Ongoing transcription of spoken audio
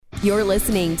You're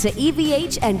listening to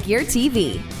EVH and Gear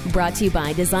TV, brought to you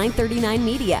by Design 39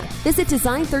 Media. Visit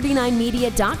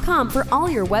design39media.com for all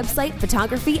your website,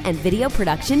 photography, and video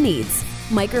production needs.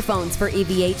 Microphones for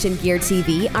EVH and Gear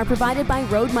TV are provided by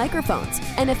Rode Microphones,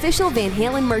 and official Van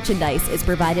Halen merchandise is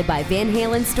provided by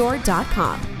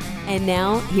VanHalenStore.com. And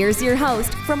now, here's your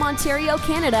host from Ontario,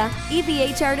 Canada,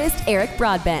 EVH artist Eric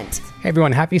Broadbent. Hey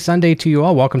everyone, happy Sunday to you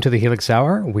all. Welcome to the Helix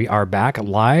Hour. We are back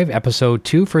live, episode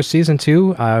 2 for season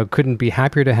 2. Couldn't be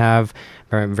happier to have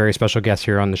a very special guest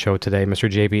here on the show today,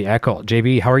 Mr. JB Eckel.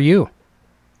 JB, how are you?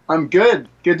 I'm good.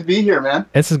 Good to be here, man.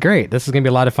 This is great. This is going to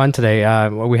be a lot of fun today.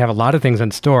 We have a lot of things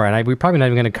in store, and we're probably not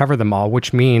even going to cover them all,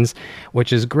 which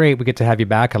is great. We get to have you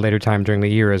back a later time during the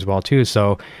year as well, too.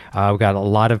 So we've got a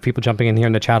lot of people jumping in here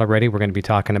in the chat already. We're going to be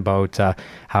talking about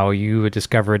how you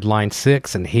discovered Line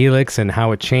 6 and Helix and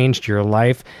how it changed your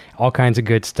life, all kinds of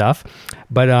good stuff.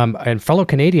 But and fellow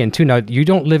Canadian, too. Now, you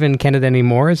don't live in Canada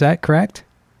anymore, is that correct?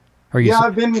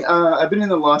 I've been in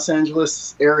the Los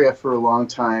Angeles area for a long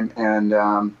time,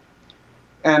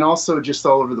 and also just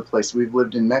all over the place. We've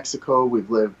lived in Mexico. We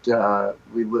lived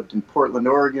in Portland,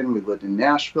 Oregon. We lived in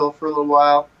Nashville for a little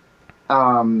while,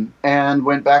 and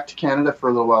went back to Canada for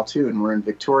a little while too. And we're in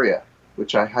Victoria,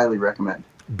 which I highly recommend.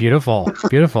 Beautiful.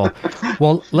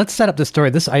 Well, let's set up the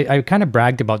story. I kind of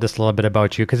bragged about this a little bit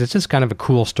about you because it's just kind of a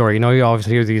cool story. You know, you always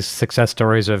hear these success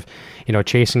stories of, you know,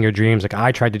 chasing your dreams. Like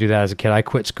I tried to do that as a kid. I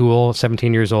quit school,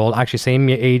 17 years old, actually same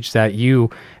age that you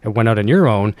went out on your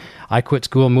own. I quit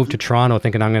school, moved to Toronto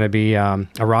thinking I'm going to be a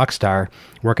rock star,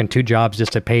 working 2 jobs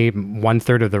just to pay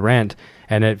 1/3 of the rent.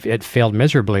 And it failed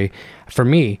miserably for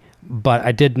me. But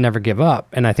I did never give up,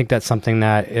 and I think that's something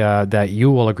that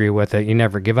you will agree with, that you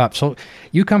never give up. So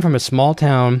you come from a small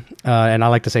town, and I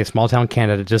like to say small town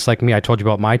Canada, just like me. I told you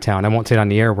about my town. I won't say it on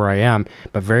the air where I am,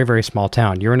 but very, very small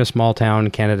town. You're in a small town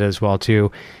in Canada as well,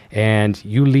 too, and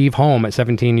you leave home at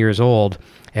 17 years old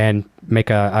and make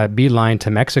a beeline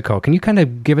to Mexico. Can you kind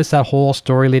of give us that whole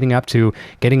story leading up to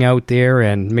getting out there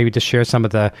and maybe just share some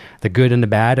of the good and the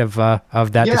bad of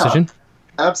that decision?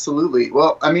 Absolutely.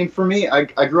 Well, I mean, for me, I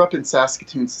grew up in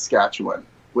Saskatoon, Saskatchewan,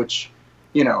 which,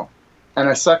 you know, and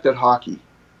I sucked at hockey.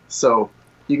 So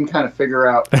you can kind of figure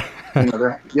out, you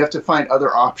know, you have to find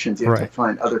other options. You have to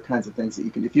find other kinds of things that you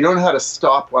can do. If you don't know how to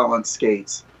stop while on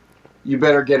skates, you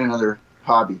better get another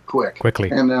hobby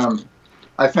quickly. And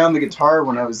I found the guitar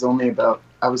when I was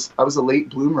I was a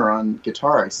late bloomer on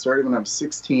guitar. I started when I was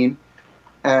 16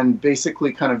 and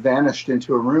basically kind of vanished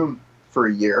into a room for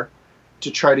a year to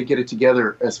try to get it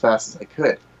together as fast as I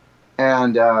could,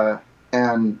 and I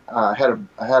had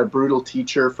a brutal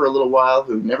teacher for a little while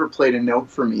who never played a note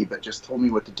for me, but just told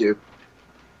me what to do,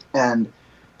 and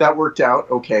that worked out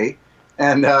okay.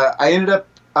 And I ended up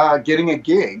getting a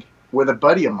gig with a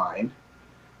buddy of mine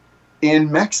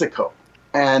in Mexico,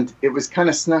 and it was kind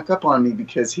of snuck up on me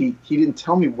because he didn't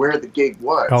tell me where the gig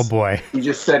was. Oh boy! He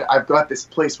just said, "I've got this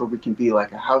place where we can be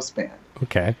like a house band."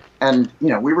 Okay. And, you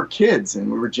know, we were kids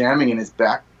and we were jamming in his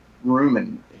back room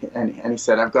and he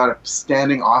said, "I've got a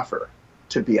standing offer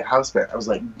to be a house band." I was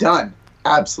like, "Done.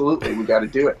 Absolutely. We got to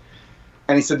do it."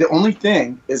 And he said, "The only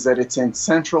thing is that it's in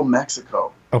central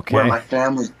Mexico, where my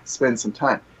family spends some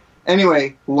time."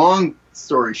 Anyway, long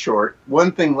story short,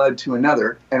 one thing led to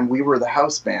another, and we were the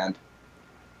house band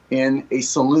in a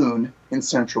saloon in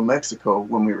central Mexico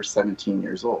when we were 17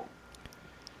 years old.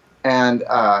 And,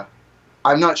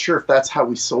 I'm not sure if that's how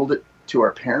we sold it to our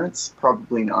parents.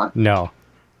 Probably not. No.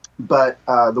 But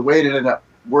the way it ended up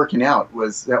working out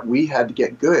was that we had to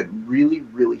get good really,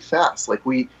 really fast. Like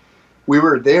we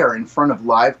were there in front of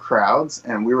live crowds,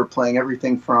 and we were playing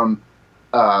everything from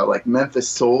like Memphis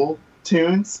soul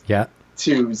tunes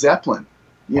to Zeppelin,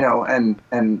 you know, and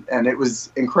it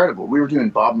was incredible. We were doing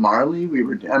Bob Marley.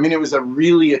 It was a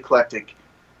really eclectic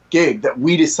gig that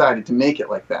we decided to make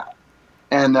it like that.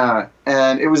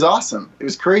 And it was awesome. It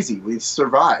was crazy. We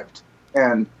survived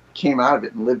and came out of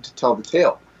it and lived to tell the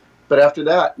tale. But after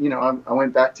that, you know, I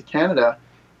went back to Canada,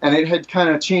 and it had kind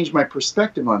of changed my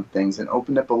perspective on things and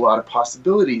opened up a lot of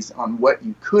possibilities on what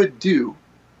you could do,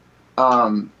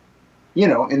 you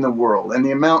know, in the world. And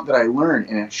the amount that I learned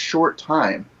in a short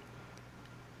time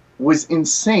was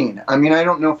insane. I mean, I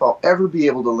don't know if I'll ever be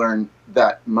able to learn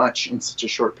that much in such a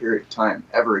short period of time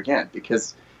ever again,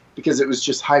 because it was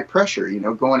just high pressure, you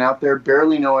know, going out there,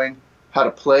 barely knowing how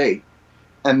to play,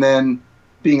 and then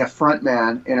being a front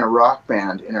man in a rock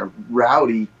band in a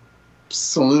rowdy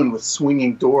saloon with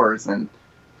swinging doors, and,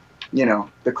 you know,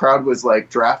 the crowd was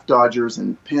like draft dodgers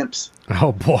and pimps.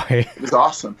 Oh boy. It was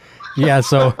awesome. Yeah,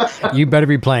 so you better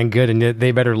be playing good, and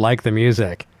they better like the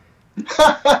music.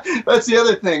 That's the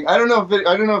other thing. I don't know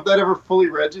if that ever fully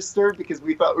registered because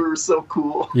we thought we were so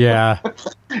cool. Yeah.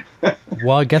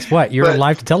 Well, guess what? You're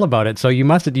alive to tell about it. So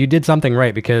you did something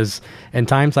right, because in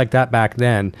times like that back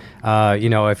then,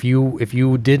 if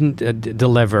you didn't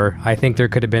deliver, I think there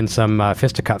could have been some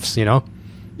fisticuffs,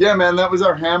 Yeah, man, that was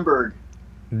our Hamburg.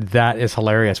 That is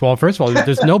hilarious. Well, first of all,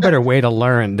 there's no better way to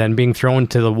learn than being thrown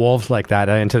to the wolves like that,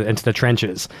 into the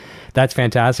trenches. That's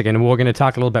fantastic. And we're going to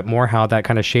talk a little bit more how that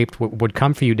kind of shaped what would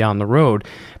come for you down the road.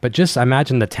 But just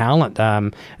imagine the talent,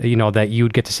 that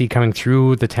you'd get to see coming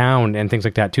through the town and things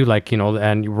like that too. Like, and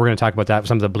we're going to talk about that,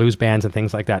 some of the blues bands and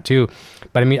things like that too.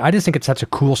 But I mean, I just think it's such a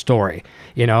cool story,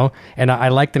 and I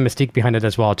like the mystique behind it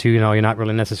as well too. You're not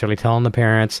really necessarily telling the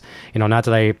parents, not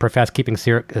that I profess keeping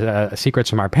secrets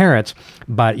from our parents,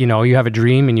 but you have a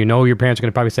dream and your parents are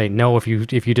going to probably say no if you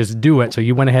just do it. So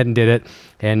you went ahead and did it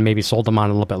and maybe sold them on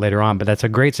a little bit later on. But that's a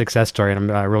great success story,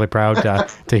 and I'm really proud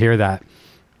to hear that.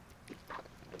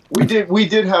 We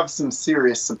did have some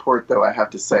serious support, though, I have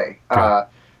to say. Okay.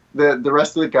 The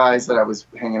rest of the guys that I was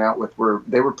hanging out with were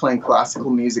playing classical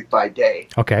music by day.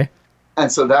 Okay.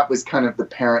 And so that was kind of the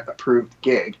parent-approved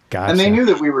gig. Gotcha. And they knew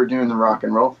that we were doing the rock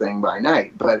and roll thing by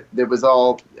night, but it was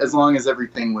all as long as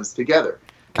everything was together.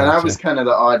 Gotcha. And I was kind of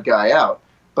the odd guy out.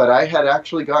 But I had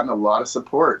actually gotten a lot of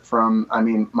support from,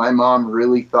 my mom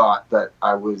really thought that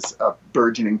I was a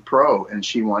burgeoning pro and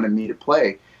she wanted me to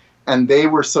play. And they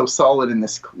were so solid in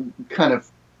this kind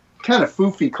of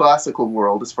foofy classical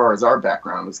world as far as our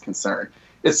background was concerned.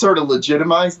 It sort of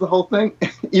legitimized the whole thing,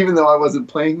 even though I wasn't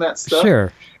playing that stuff.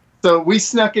 Sure. So we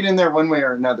snuck it in there one way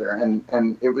or another,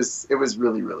 and it was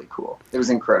really, really cool. It was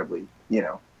incredibly,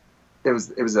 it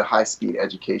was a high-speed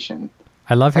education.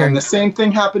 I love hearing. And the same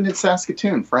thing happened in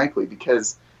Saskatoon, frankly,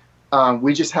 because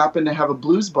we just happened to have a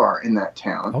blues bar in that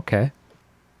town. Okay.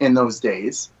 In those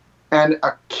days, and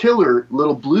a killer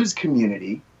little blues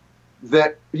community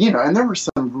that, and there were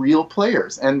some real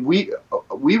players, and we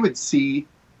would see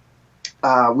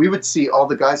all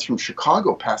the guys from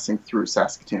Chicago passing through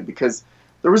Saskatoon because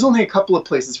there was only a couple of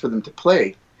places for them to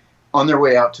play on their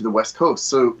way out to the West Coast.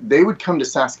 So they would come to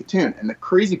Saskatoon, and the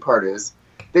crazy part is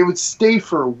they would stay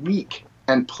for a week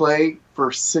and play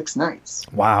for 6 nights.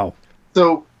 Wow.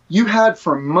 So you had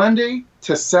from Monday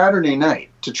to Saturday night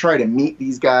to try to meet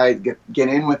these guys, get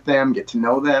in with them, get to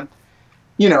know them,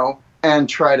 and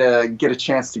try to get a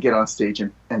chance to get on stage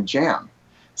and jam.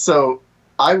 So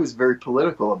I was very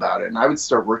political about it, and I would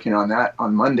start working on that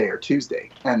on Monday or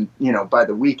Tuesday. And, by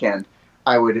the weekend,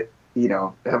 I would,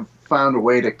 have found a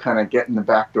way to kind of get in the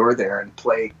back door there and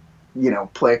play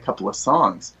a couple of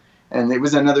songs. And it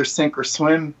was another sink or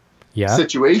swim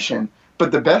situation.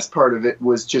 But the best part of it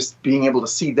was just being able to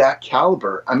see that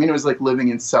caliber. It was like living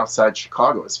in Southside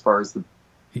Chicago as far as the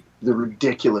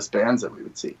ridiculous bands that we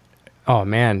would see. Oh,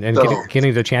 man. And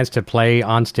getting the chance to play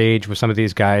on stage with some of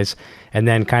these guys, and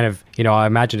then kind of, I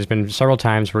imagine there's been several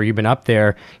times where you've been up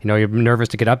there, you're nervous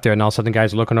to get up there, and all of a sudden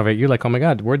guys are looking over at you like, oh my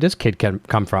God, where'd this kid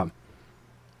come from?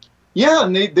 Yeah,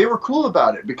 and they were cool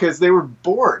about it because they were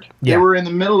bored. Yeah. They were in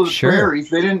the middle of the prairies.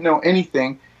 They didn't know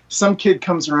anything. Some kid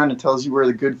comes around and tells you where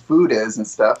the good food is and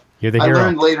stuff. You're the hero. I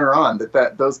learned later on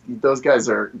that those guys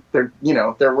they're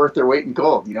worth their weight in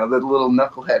gold. The little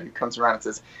knucklehead who comes around and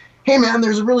says, hey man,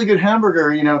 there's a really good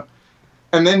hamburger,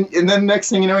 and then next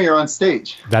thing you know, you're on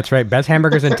stage. That's right. Best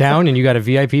hamburgers in town, and you got a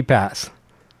VIP pass.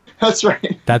 That's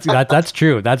right. That's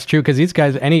true. That's true, because these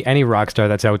guys, any rock star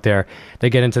that's out there, they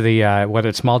get into the whether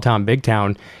it's small town, big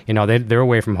town, they're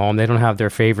away from home. They don't have their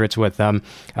favorites with them.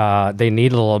 They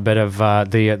need a little bit of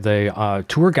the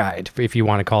tour guide, if you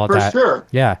want to call it that. For sure.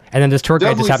 Yeah, and then this tour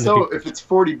guide just happens to be. If it's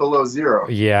 40 below zero.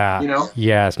 Yeah.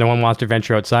 Yes. No one wants to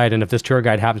venture outside, and if this tour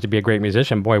guide happens to be a great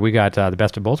musician, boy, we got the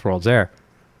best of both worlds there.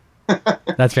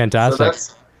 That's fantastic.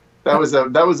 So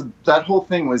that whole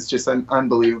thing was just an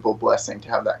unbelievable blessing to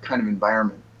have that kind of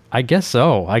environment. I guess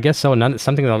so.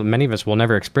 Something that many of us will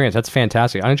never experience. That's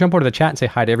fantastic. I'm going to jump over to the chat and say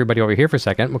hi to everybody over here for a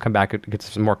second. We'll come back and get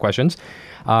some more questions.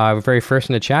 Very first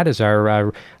in the chat is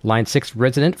our Line 6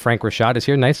 resident, Frank Rashad, is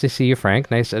here. Nice to see you,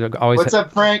 Frank. Nice. What's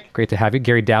up, Frank? Great to have you.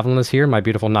 Gary Davlin is here. My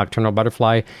beautiful Nocturnal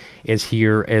Butterfly is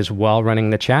here as well,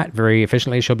 running the chat very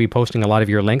efficiently. She'll be posting a lot of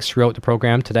your links throughout the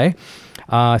program today.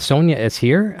 Sonia is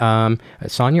here.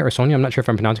 Sonia, I'm not sure if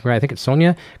I'm pronouncing it right. I think it's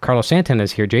Sonia. Carlos Santana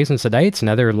is here. Jason Sedites,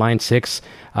 another Line 6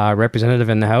 representative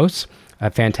in the house.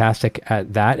 Fantastic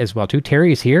at that as well, too.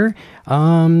 Terry's here.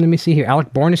 Let me see here.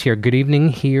 Alec Bourne is here. Good evening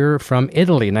here from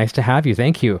Italy. Nice to have you.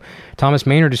 Thank you. Thomas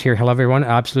Maynard is here. Hello, everyone.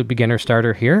 Absolute beginner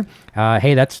starter here.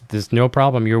 Hey, there's no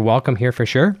problem. You're welcome here for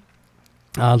sure.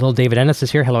 Little David Ennis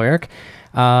is here. Hello, Eric.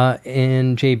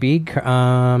 And JB,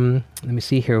 let me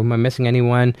see here. Am I missing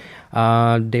anyone?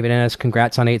 David Ennis,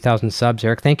 congrats on 8,000 subs,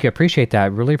 Eric. Thank you. Appreciate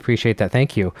that. Really appreciate that.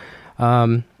 Thank you.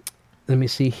 Let me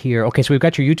see here. Okay, so we've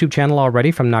got your YouTube channel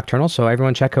already from Nocturnal, so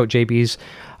everyone check out JB's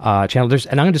channel.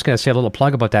 And I'm just going to say a little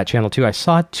plug about that channel, too. I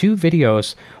saw 2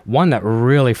 videos. One that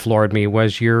really floored me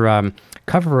was your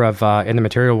cover of In the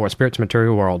Material World, Spirits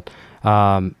Material World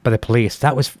by the Police.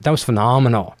 That was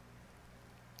phenomenal.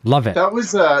 Love it. That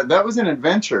was an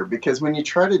adventure, because when you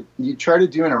try to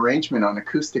do an arrangement on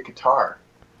acoustic guitar,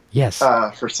 yes,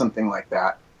 for something like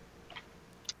that,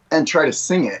 and try to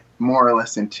sing it more or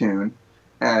less in tune,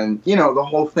 and the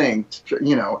whole thing,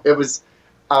 it was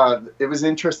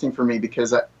interesting for me,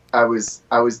 because I was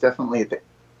definitely at the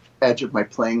edge of my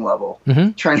playing level,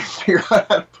 trying to figure out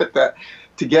how to put that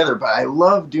together. But I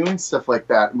love doing stuff like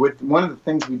that. With one of the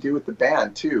things we do with the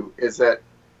band too is that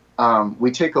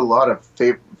we take a lot of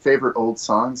favorite old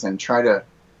songs and try to,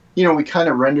 we kind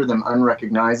of render them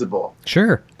unrecognizable.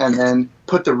 Sure. And then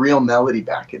put the real melody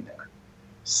back in there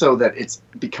so that it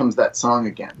becomes that song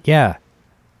again. Yeah.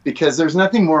 Because there's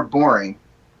nothing more boring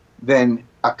than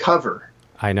a cover.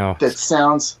 I know. That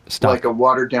sounds like a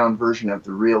watered down version of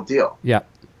the real deal. Yeah.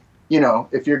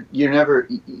 If you're never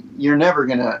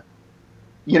gonna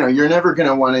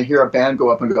want to hear a band go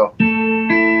up and go,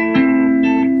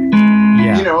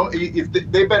 if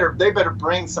they better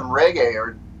bring some reggae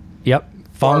or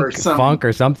funk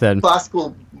or something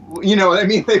classical. You know what I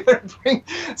mean? They better bring.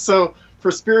 So for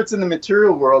Spirits in the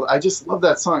Material World, I just love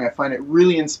that song. I find it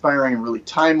really inspiring and really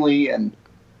timely, and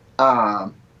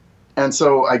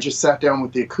so I just sat down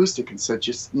with the acoustic and said,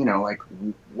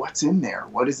 what's in there?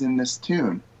 What is in this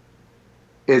tune?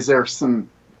 Is there some,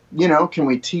 can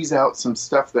we tease out some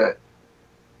stuff that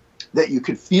you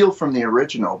could feel from the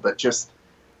original, but just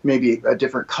maybe a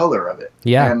different color of it?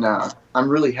 Yeah. And I'm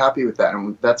really happy with that.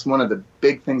 And that's one of the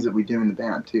big things that we do in the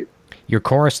band too. The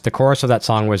chorus of that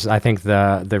song was, I think,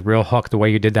 the real hook, the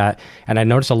way you did that. And I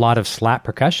noticed a lot of slap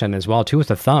percussion as well, too, with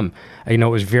the thumb. It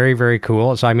was very, very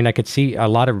cool. So, I could see a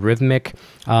lot of rhythmic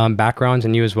backgrounds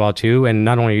in you as well, too. And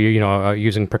not only,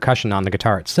 using percussion on the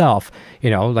guitar itself,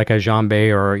 like a djembe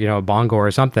or, a bongo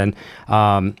or something,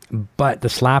 but the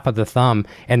slap of the thumb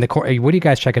and what do you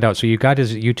guys check it out? So you got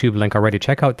his YouTube link already.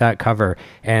 Check out that cover.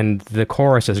 And the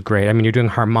chorus is great. You're doing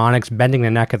harmonics, bending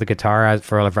the neck of the guitar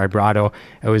for a vibrato.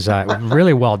 It was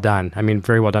really well done.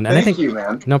 Very well done. And Thank you,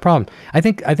 man. No problem. I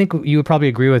think you would probably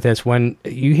agree with this. When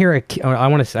you hear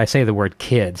I say the word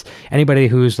kids. Anybody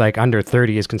who's like under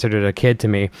 30 is considered a kid to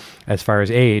me as far as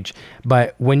age.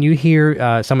 But when you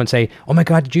hear someone say, "Oh my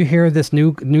God, did you hear this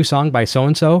new song by so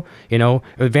and so?"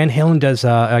 Van Halen does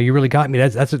 "You Really Got Me."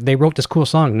 That's they wrote this cool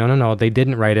song. No, they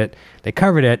didn't write it. They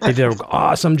covered it. They did an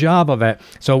awesome job of it.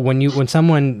 So when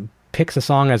someone picks a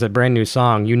song as a brand new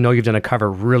song, you've done a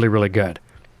cover really, really good.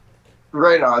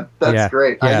 Right on. That's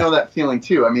great. Yeah. I know that feeling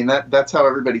too. That's how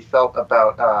everybody felt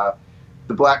about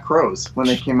the Black Crowes when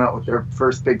they came out with their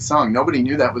first big song. Nobody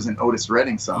knew that was an Otis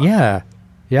Redding song. Yeah.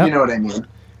 Yeah. You know what I mean?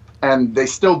 And they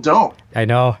still don't. I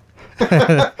know.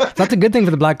 That's a good thing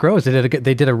for the Black Crowes.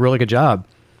 They did a really good job.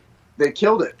 They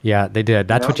killed it. Yeah, they did.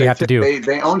 That's what you have to do.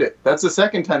 They owned it. That's the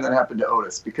second time that happened to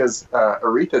Otis, because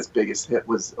Aretha's biggest hit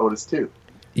was Otis too.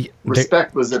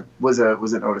 Respect was an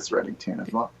Otis Redding tune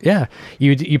as well. Yeah,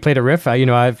 you played a riff.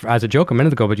 As a joke a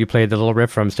minute ago, but you played the little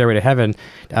riff from Stairway to Heaven.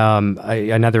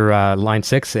 Another Line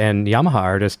 6 and Yamaha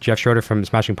artist Jeff Schroeder from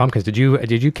Smashing Pumpkins. Did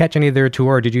you catch any of their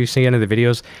tour? Or did you see any of the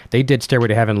videos? They did Stairway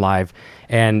to Heaven live,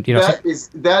 and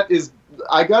that is.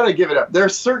 I gotta give it up. There are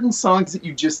certain songs that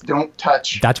you just don't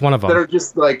touch. That's one of them. That are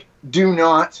just like do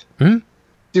not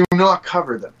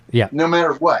cover them. Yeah. No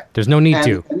matter what. There's no need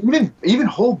to. And even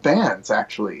whole bands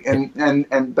actually,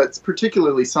 but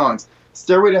particularly songs.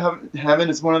 Stairway to Heaven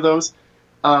is one of those,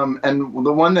 and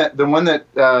the one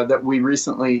that we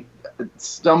recently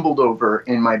stumbled over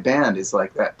in my band is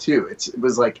like that too. It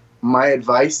was like my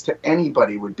advice to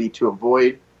anybody would be to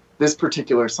avoid this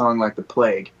particular song like the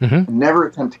plague. Mm-hmm. Never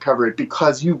attempt to cover it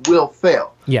because you will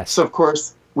fail. Yes. So of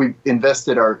course we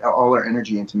invested all our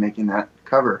energy into making that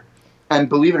cover. And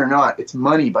believe it or not, it's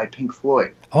Money by Pink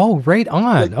Floyd. Oh, right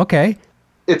on. Okay.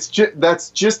 That's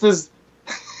just as...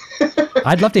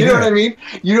 I'd love to hear it. You know what I mean?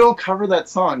 You don't cover that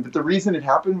song, but the reason it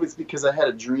happened was because I had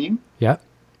a dream. Yeah.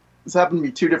 This happened to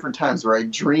me 2 different times where I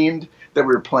dreamed that we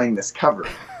were playing this cover.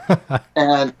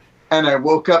 and I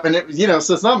woke up and it was,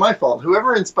 so it's not my fault.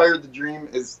 Whoever inspired the dream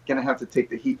is going to have to take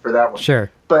the heat for that one. Sure.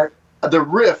 But the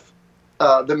riff,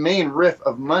 the main riff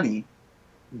of Money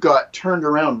got turned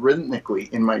around rhythmically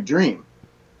in my dream.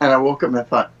 And I woke up and I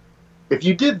thought, if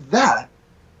you did that,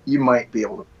 you might be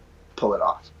able to pull it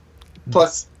off.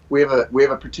 Plus, we have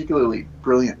a particularly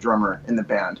brilliant drummer in the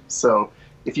band. So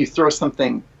if you throw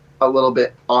something a little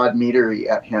bit odd metery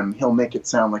at him, he'll make it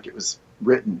sound like it was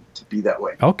written to be that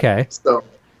way. Okay. So,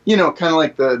 kind of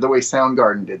like the way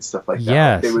Soundgarden did stuff like that.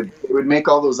 Yes. They would make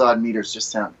all those odd meters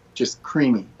just sound just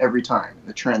creamy every time,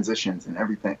 the transitions and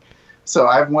everything. So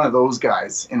I have one of those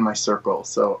guys in my circle,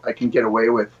 so I can get away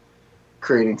with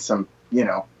creating some,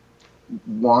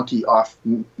 wonky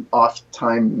off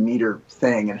time meter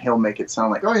thing, and he'll make it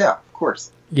sound like, oh yeah, of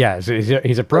course. Yeah,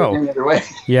 he's a pro. Any other way.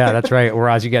 Yeah, that's right.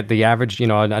 Whereas you get the average,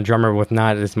 a drummer with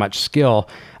not as much skill,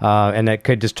 and that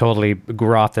could just totally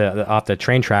go off the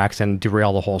train tracks and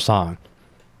derail the whole song.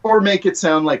 Or make it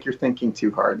sound like you're thinking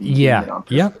too hard. Yeah.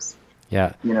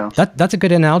 Yeah. That's a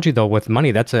good analogy though with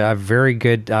money. That's a very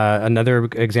good another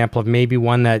example of maybe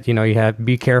one that you have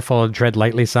be careful, tread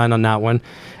lightly, son, on that one.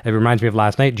 It reminds me of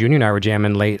last night. Junior and I were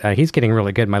jamming late. He's getting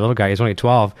really good. My little guy, he's only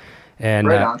 12. And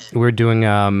we were doing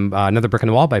Another Brick in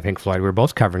the Wall by Pink Floyd. We were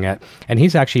both covering it. And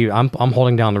he's actually, I'm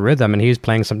holding down the rhythm, and he's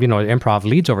playing some, improv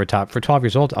leads over top. For 12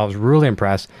 years old, I was really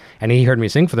impressed. And he heard me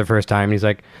sing for the first time. And he's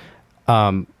like,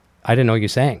 I didn't know you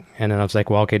sang. And then I was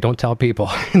like, well, okay, don't tell people.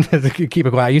 Keep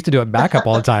it quiet. I used to do it backup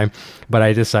all the time, but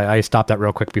I stopped that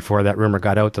real quick before that rumor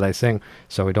got out that I sing.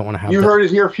 So we don't want to have. You heard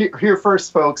it here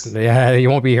first, folks. Yeah,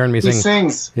 you won't be hearing me sing. He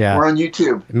sings. Yeah, we're on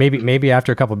YouTube. Maybe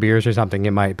after a couple of beers or something,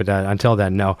 you might. But until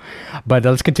then, no. But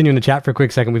let's continue in the chat for a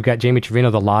quick second. We've got Jamie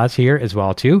Trevino, The Laws, here as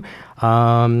well too.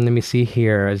 Let me see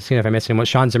here. I was seeing if I missed anyone.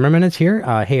 Sean Zimmerman is here.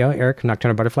 Hey, Eric,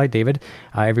 Nocturnal Butterfly, David,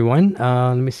 everyone.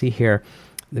 Let me see here.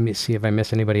 Let me see if I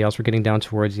miss anybody else. We're getting down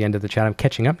towards the end of the chat. I'm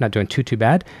catching up, not doing too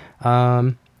bad.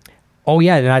 Oh,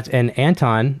 yeah, and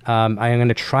Anton, I'm going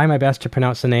to try my best to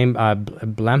pronounce the name,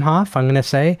 Blemhoff, I'm going to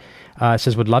say,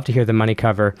 says, would love to hear the Money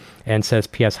cover, and says,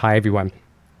 P.S. Hi, everyone.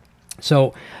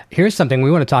 So here's something.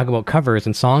 We want to talk about covers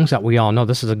and songs that we all know.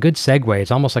 This is a good segue.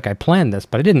 It's almost like I planned this,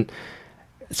 but I didn't.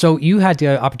 So you had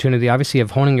the opportunity, obviously,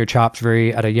 of honing your chops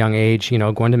at a young age,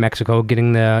 going to Mexico,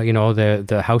 getting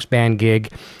the house band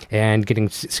gig, and getting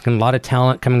a lot of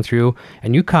talent coming through.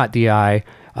 And you caught the eye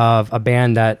of a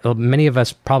band that many of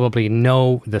us probably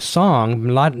know the song.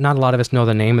 Not a lot of us know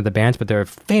the name of the bands, but they're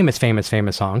famous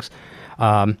songs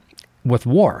with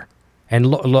War. And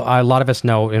a lot of us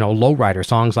know, Lowrider,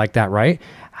 songs like that, right?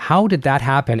 How did that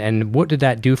happen, and what did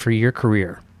that do for your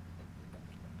career?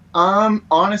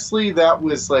 Honestly, that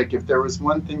was like, if there was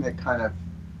one thing that kind of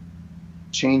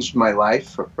changed my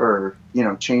life or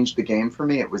changed the game for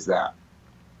me, it was that.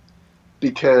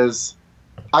 Because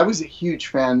I was a huge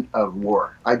fan of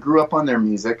War. I grew up on their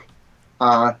music.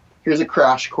 Here's a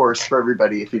crash course for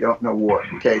everybody if you don't know War.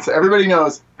 Okay, so everybody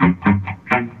knows.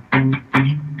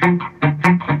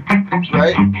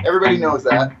 Right? Everybody knows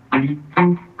that.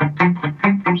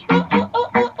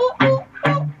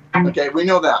 Okay, we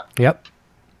know that. Yep.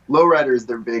 Lowrider is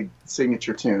their big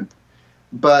signature tune.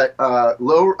 But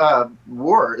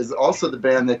War is also the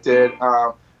band that did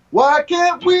Why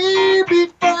Can't We Be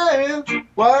Friends?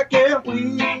 Why Can't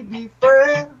We Be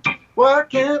Friends? Why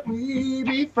Can't We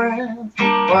Be Friends?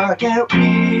 Why Can't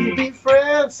We Be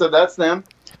Friends? So that's them.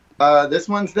 This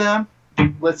one's them.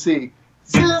 Let's see.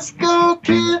 Cisco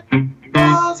Kid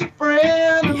was a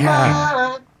friend of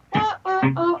mine.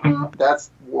 That's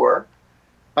War.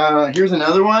 Here's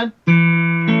another one.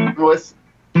 Was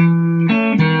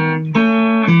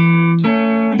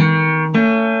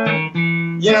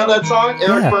that song,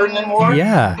 Eric Burdon and War?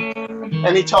 Yeah.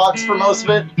 And he talks for most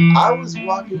of it. I was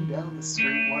walking down the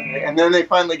street one day, and then they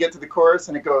finally get to the chorus,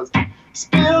 and it goes,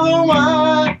 spill the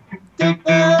wine, take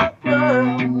that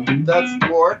girl. That's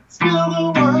War. Spill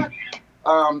the wine.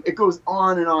 It goes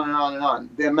on and on and on and on.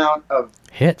 The amount of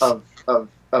hits of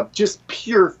just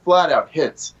pure flat out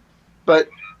hits, but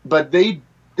they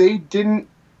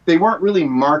weren't really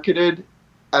marketed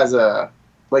as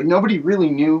nobody really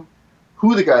knew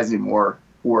who the guys in War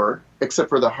were, except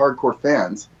for the hardcore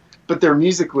fans. But their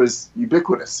music was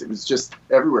ubiquitous. It was just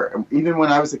everywhere. And even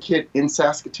when I was a kid in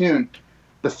Saskatoon,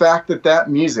 the fact that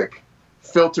music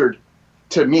filtered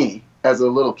to me as a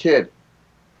little kid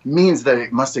means that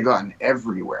it must have gotten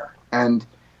everywhere. And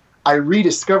I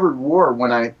rediscovered War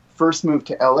when I first moved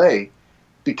to LA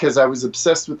because I was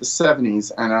obsessed with the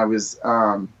 70s, and I was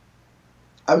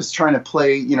trying to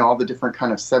play, all the different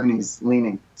kind of 70s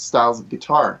leaning styles of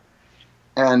guitar.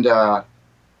 And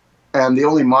the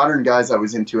only modern guys I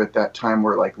was into at that time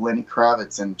were like Lenny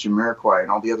Kravitz and Jamiroquai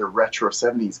and all the other retro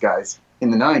 70s guys in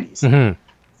the 90s. Mm-hmm.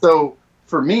 So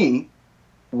for me,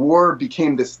 War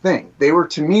became this thing. They were,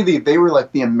 to me, they were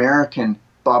like the American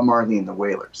Bob Marley and the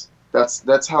Wailers.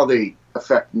 That's how they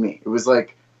affected me. It was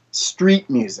like street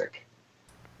music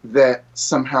that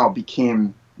somehow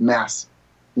became mass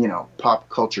pop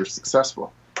culture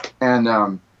successful.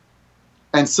 And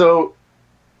so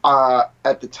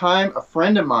at the time, a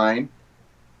friend of mine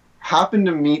happened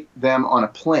to meet them on a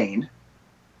plane,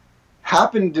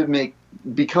 happened to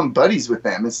become buddies with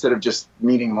them instead of just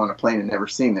meeting them on a plane and never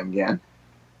seeing them again.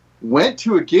 Went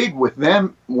to a gig with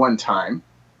them one time,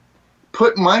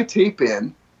 put my tape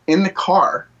in the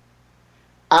car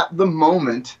at the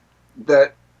moment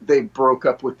that they broke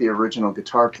up with the original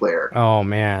guitar player. Oh,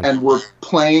 man. And were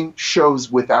playing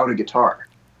shows without a guitar.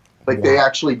 Like, wow. They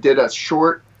actually did a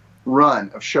short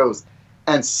run of shows.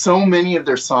 And so many of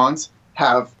their songs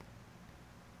have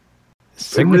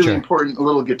really important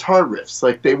little guitar riffs.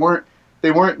 Like, they weren't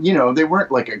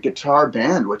like a guitar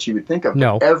band, what you would think of.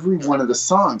 No. Every one of the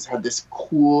songs had this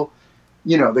cool,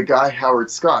 the guy Howard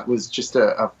Scott was just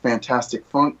a fantastic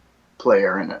funk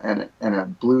player and a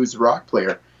blues rock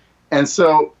player. And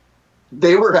so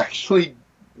they were actually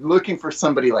looking for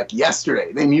somebody like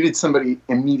yesterday. They needed somebody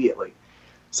immediately.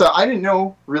 So I didn't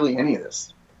know really any of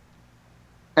this.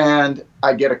 And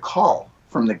I get a call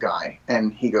from the guy,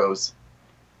 and he goes,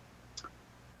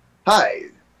 "Hi,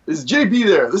 is JB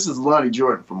there? This is Lonnie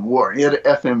Jordan from War." He had an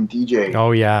FM DJ.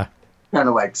 Oh, yeah. Kind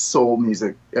of like soul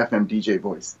music, FM DJ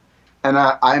voice. And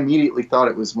I immediately thought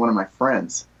it was one of my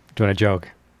friends. Doing a joke.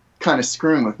 Kind of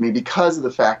screwing with me because of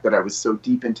the fact that I was so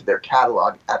deep into their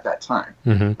catalog at that time.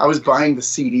 Mm-hmm. I was buying the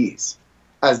CDs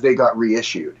as they got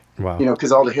reissued. Wow.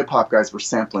 Because all the hip-hop guys were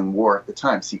sampling War at the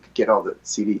time, so you could get all the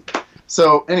CDs.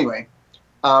 So anyway,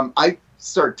 I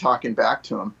started talking back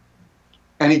to him,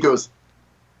 and he goes,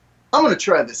 "I'm going to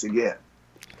try this again."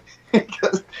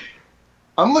 Because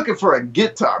I'm looking for a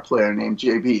guitar player named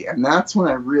JB. And that's when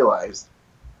I realized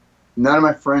none of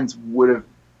my friends would have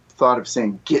thought of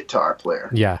saying guitar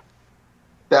player. Yeah.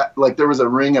 That, like, there was a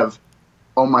ring of,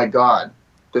 oh my God,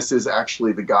 this is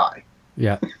actually the guy.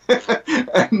 Yeah.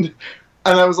 and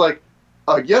I was like,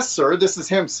 "Yes, sir, this is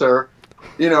him, sir."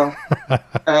 And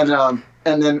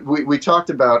then we talked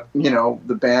about,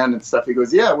 the band and stuff. He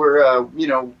goes, "Yeah, we're,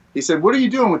 he said, "What are you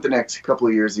doing with the next couple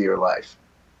of years of your life?"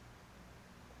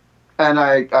 And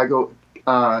I go,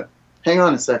 "Hang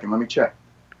on a second, let me check.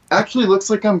 Actually, looks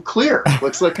like I'm clear.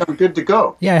 Looks like I'm good to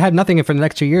go." Yeah, I had nothing for the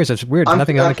next 2 years. It's weird.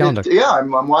 Nothing on the calendar. Yeah,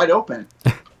 I'm wide open.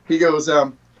 He goes,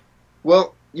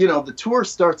 "Well, the tour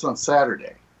starts on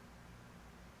Saturday."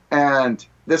 And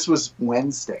this was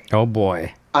Wednesday. Oh,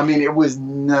 boy. I mean, it was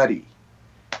nutty.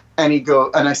 And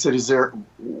and I said, "Is there,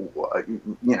 I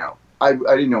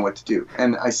didn't know what to do."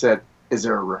 And I said, "Is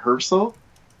there a rehearsal?"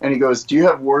 And he goes, "Do you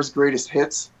have War's Greatest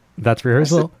Hits?" That's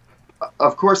rehearsal? I said,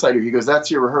 "Of course I do." He goes, "That's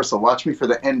your rehearsal. Watch me for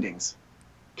the endings."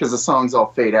 Because the songs all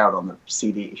fade out on the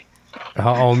CD.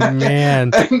 Oh,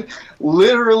 man. And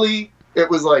literally, it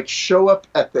was like show up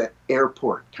at the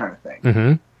airport kind of thing.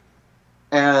 Mm-hmm.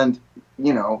 And,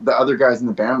 the other guys in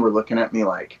the band were looking at me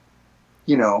like,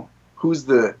 who's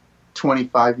the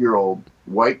 25-year-old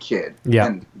white kid? Yeah.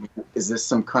 And is this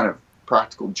some kind of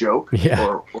practical joke?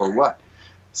 Yeah. Or what?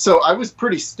 So I was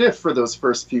pretty stiff for those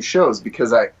first few shows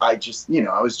because I just,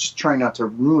 I was just trying not to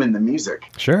ruin the music.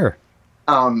 Sure.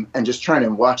 And just trying to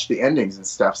watch the endings and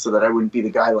stuff so that I wouldn't be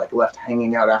the guy like left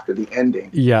hanging out after the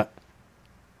ending. Yeah.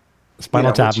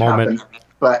 Spinal Tap moment.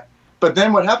 Happened. But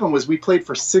then what happened was we played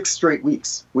for 6 straight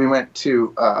weeks. We went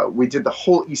to, we did the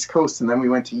whole East Coast, and then we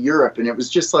went to Europe, and it was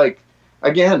just like,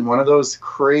 again, one of those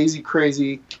crazy,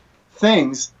 crazy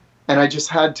things. And I just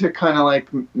had to kind of like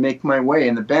make my way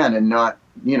in the band and not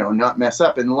mess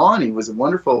up. And Lonnie was a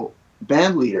wonderful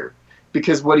band leader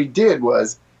because what he did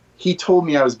was he told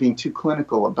me I was being too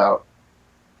clinical about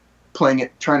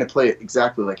trying to play it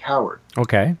exactly like Howard.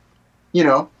 Okay.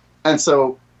 And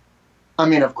so, I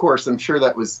mean, of course, I'm sure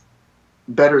that was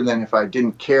better than if I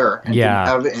didn't care and didn't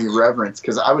have any reverence,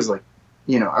 because I was like,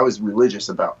 I was religious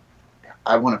about,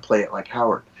 I want to play it like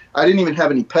Howard. I didn't even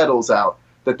have any pedals out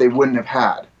that they wouldn't have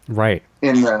had. Right.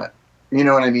 In the, you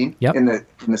know what I mean? Yep. In the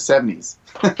 70s.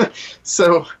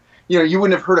 So, you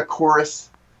wouldn't have heard a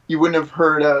chorus. You wouldn't have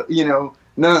heard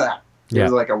none of that. It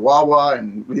was like a wah-wah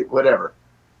and whatever.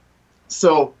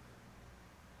 So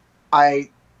I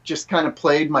just kind of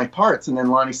played my parts, and then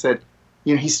Lonnie said,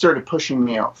 he started pushing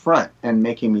me out front and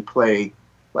making me play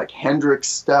like Hendrix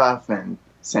stuff and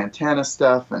Santana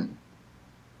stuff and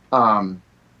kind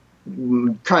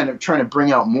of trying to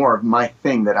bring out more of my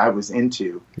thing that I was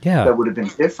into that would have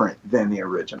been different than the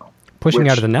original. Pushing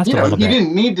out of the nest a little bit. He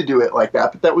didn't need to do it like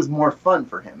that, but that was more fun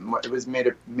for him. It was made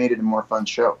it a more fun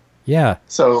show. Yeah.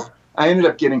 So I ended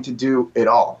up getting to do it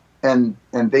all. And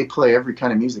they play every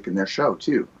kind of music in their show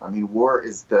too. I mean, War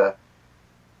is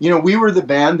we were the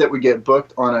band that would get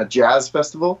booked on a jazz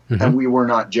festival, and we were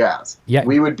not jazz. Yeah.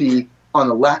 We would be on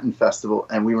a Latin festival,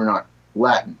 and we were not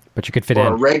Latin. But you could fit or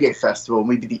in. a reggae festival, and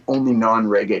we'd be the only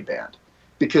non-reggae band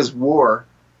because War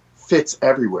fits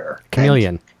everywhere.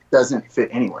 Chameleon. Doesn't fit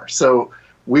anywhere. So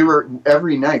we were,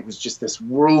 every night was just this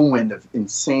whirlwind of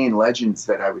insane legends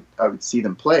that I would see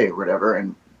them play or whatever,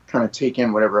 and kind of take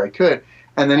in whatever I could.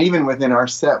 And then even within our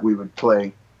set, we would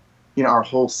play, you know, our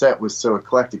whole set was so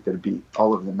eclectic that it'd be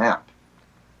all over the map.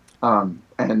 And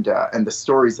the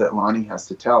stories that Lonnie has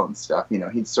to tell and stuff, you know,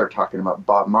 he'd start talking about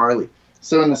Bob Marley.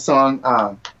 So in the song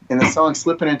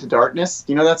Slipping Into Darkness,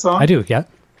 do you know that song? I do, yeah.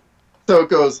 So it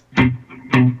goes,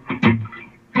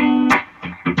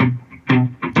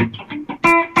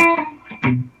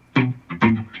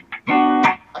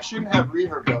 I shouldn't have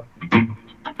reverb though.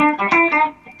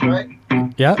 Right?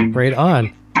 Yeah, right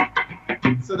on.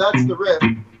 So that's the riff.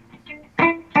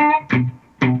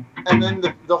 And then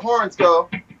the horns go,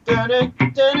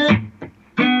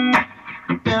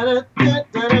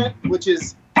 which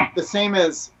is the same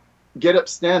as Get Up,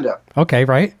 Stand Up Okay,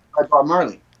 right. by Bob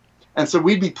Marley. And so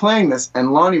we'd be playing this,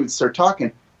 and Lonnie would start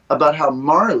talking about how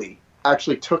Marley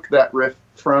actually took that riff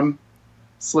from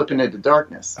Slipping Into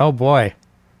Darkness Oh boy.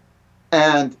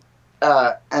 and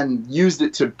used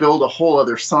it to build a whole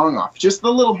other song off. Just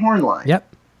the little horn line.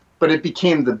 Yep. But it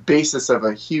became the basis of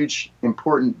a huge,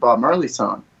 important Bob Marley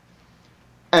song.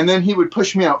 And then he would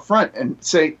push me out front and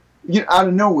say, you know, out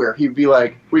of nowhere, he'd be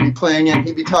like, we'd be playing it,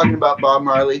 he'd be talking about Bob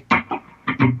Marley.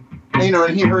 And, you know,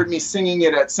 and he heard me singing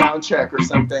it at sound check or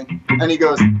something. And he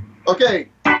goes, okay,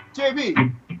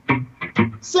 JB,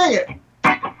 sing it.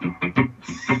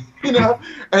 You know,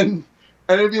 and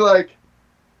it'd be like,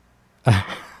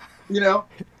 you know,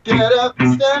 get up,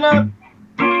 stand up,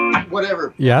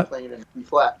 whatever. Yeah. Playing it in B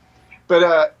flat.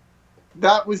 But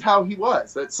that was how he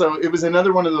was. So it was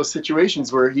another one of those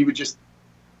situations where he would just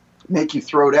make you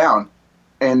throw down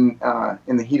in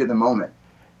the heat of the moment.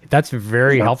 That's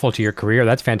very helpful to your career.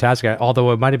 That's fantastic.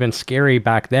 Although it might have been scary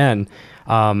back then,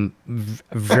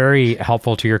 very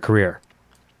helpful to your career.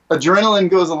 Adrenaline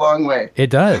goes a long way. It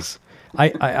does.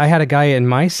 I had a guy in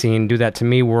my scene do that to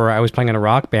me where I was playing in a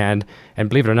rock band, and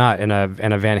believe it or not, in a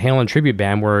Van Halen tribute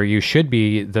band where you should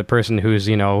be the person who's,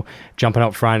 you know, jumping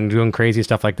out front and doing crazy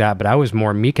stuff like that. But I was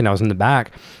more meek and I was in the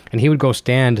back, and he would go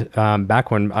stand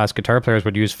back when us guitar players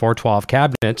would use 412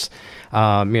 cabinets.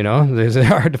 You know, it's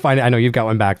hard to find. I know you've got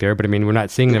one back there, but I mean, we're not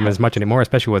seeing them as much anymore,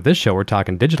 especially with this show. We're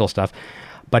talking digital stuff.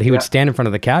 But he would stand in front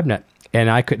of the cabinet, and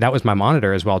that was my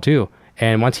monitor as well too.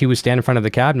 And once he would stand in front of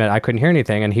the cabinet, I couldn't hear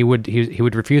anything, and he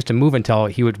would refuse to move until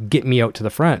he would get me out to the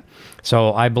front.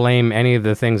 So I blame any of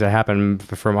the things that happened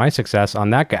for my success on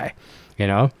that guy. You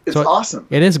know, it's awesome.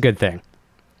 It is a good thing.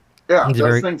 Yeah,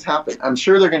 those things happen. I'm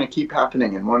sure they're going to keep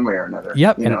happening in one way or another.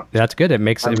 Yep, you and know? that's good. It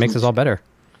makes us all better.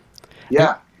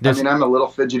 Yeah. I mean, I'm a little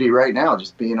fidgety right now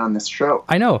just being on this show.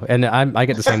 I know, and I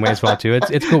get the same way as well too.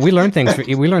 It's cool. We learn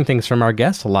things from our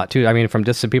guests a lot too. I mean, from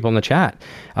just the people in the chat.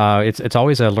 It's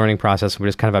always a learning process. We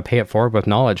just kind of a pay it forward with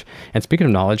knowledge. And speaking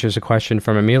of knowledge, there's a question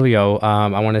from Emilio.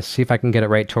 I want to see if I can get it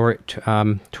right.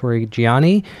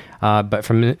 Torrigiani, but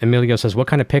from Emilio says, what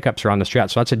kind of pickups are on the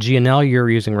Strat? So that's a G&L you're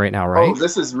using right now, right? Oh,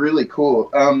 this is really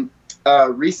cool.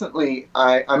 Recently,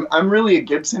 I'm really a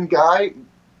Gibson guy.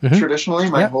 Mm-hmm. Traditionally,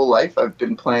 my whole life, I've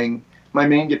been playing. My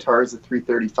main guitar is a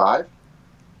 335,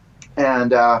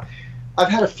 and I've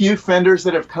had a few Fenders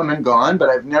that have come and gone, but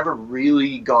I've never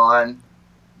really gone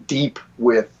deep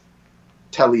with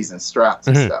Tellies and Strats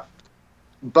and stuff.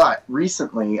 But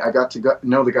recently, I got to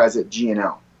know the guys at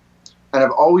G&L, and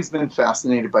I've always been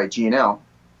fascinated by G&L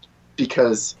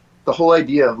because the whole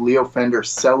idea of Leo Fender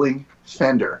selling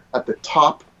Fender at the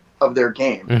top of their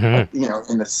game, you know,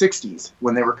 in the 60s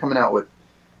when they were coming out with.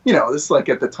 You know, this is like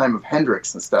at the time of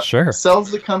Hendrix and stuff. Sure.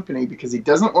 Sells the company because he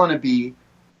doesn't want to be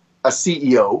a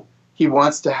CEO. He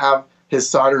wants to have his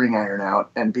soldering iron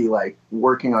out and be like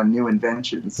working on new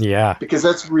inventions. Yeah. Because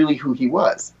that's really who he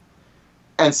was.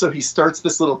 And so he starts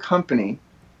this little company,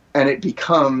 and it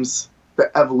becomes the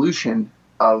evolution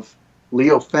of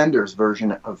Leo Fender's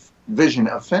vision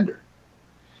of Fender.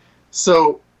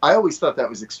 So I always thought that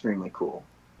was extremely cool.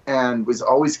 And was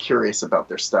always curious about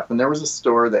their stuff. And there was a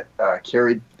store that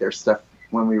carried their stuff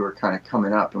when we were kind of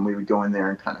coming up, and we would go in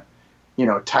there and kind of, you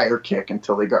know, tire kick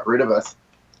until they got rid of us.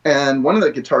 And one of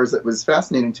the guitars that was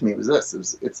fascinating to me was this.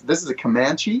 This is a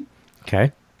Comanche,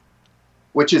 okay,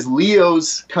 which is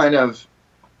Leo's kind of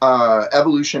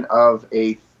evolution of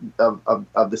the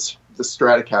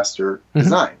Stratocaster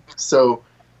design. So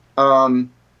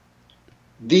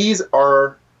these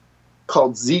are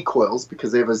called Z coils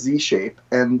because they have a Z shape,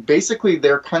 and basically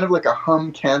they're kind of like a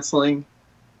hum canceling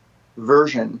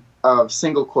version of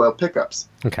single coil pickups.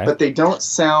 Okay. But they don't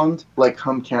sound like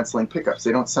hum canceling pickups.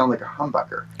 They don't sound like a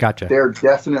humbucker. Gotcha.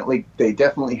 They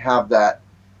definitely have that,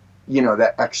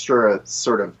 that extra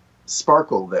sort of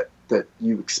sparkle that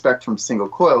you expect from single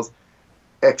coils,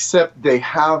 except they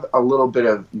have a little bit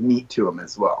of meat to them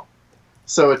as well.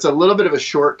 So it's a little bit of a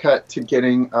shortcut to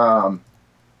getting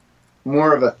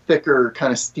more of a thicker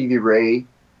kind of Stevie Ray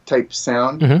type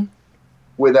sound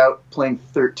without playing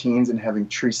 13s and having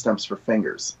tree stumps for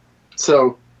fingers.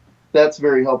 So that's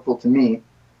very helpful to me.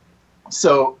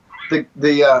 So the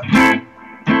I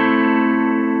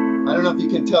don't know if you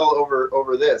can tell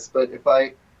over this, but if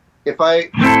I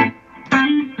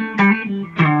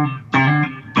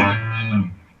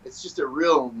it's just a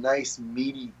real nice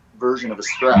meaty version of a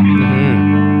Strat.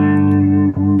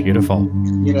 Beautiful.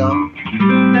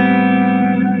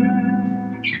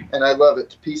 And I love it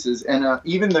to pieces. And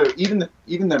even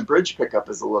the bridge pickup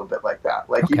is a little bit like that.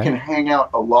 Like you can hang out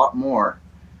a lot more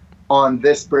on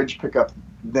this bridge pickup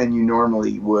than you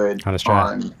normally would on a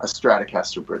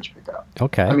Stratocaster bridge pickup.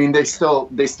 Okay. I mean, they still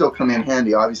come in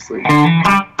handy, obviously.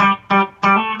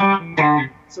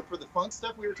 So for the funk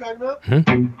stuff we were talking about,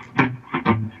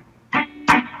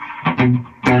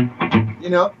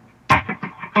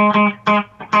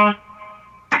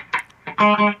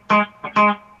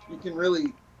 you can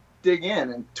really dig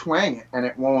in and twang it, and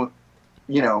it won't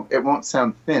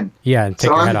sound thin. Yeah, and take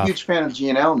your head off. I'm a huge fan of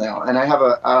G&L now, and I have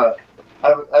I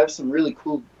have some really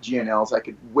cool G&Ls. I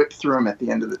could whip through them at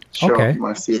the end of the show if you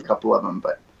want to see a couple of them.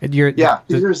 But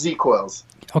these are Z coils.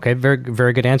 Okay, very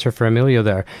very good answer for Emilio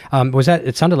there.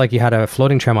 It sounded like you had a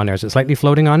floating trem on there. Is it slightly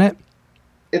floating on it?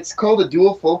 It's called a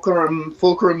dual fulcrum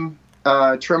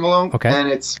tremolo. Okay. And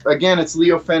it's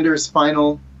Leo Fender's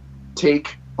final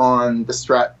take on the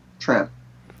Strat trem.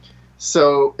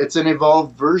 So it's an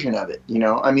evolved version of it,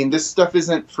 I mean, this stuff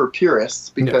isn't for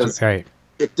purists because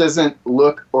it doesn't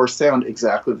look or sound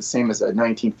exactly the same as a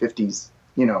 1950s,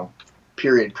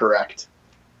 period correct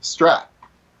Strat.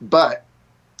 But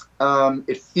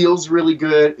it feels really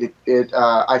good.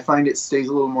 I find it stays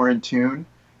a little more in tune,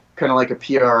 kind of like a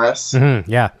PRS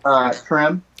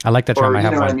trem. I like that trem. I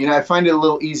have one. I mean, I find it a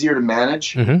little easier to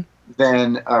manage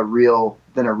than a real.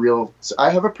 So I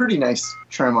have a pretty nice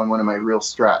trem on one of my real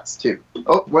Strats too.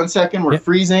 Oh, 1 second, we're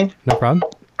freezing. No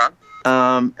problem.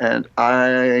 And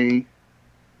I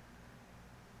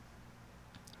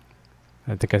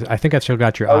think I've still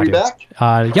got your audio. Are we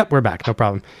back? Yep, we're back. No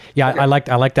problem. Yeah, okay. I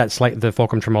like that the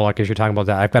Fulcrum tremolo because you're talking about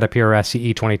that. I've got a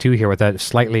PRS CE22 here with that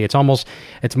slightly. It's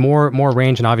more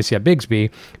range than obviously a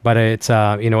Bigsby, but it's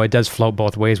it does float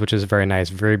both ways, which is very nice.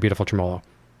 Very beautiful tremolo.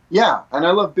 Yeah, and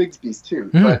I love Bigsby's too.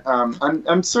 But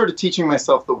I'm sort of teaching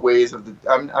myself the ways of the.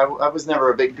 I was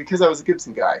never a big because I was a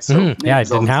Gibson guy. So I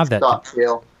didn't have that. Stop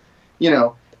scale,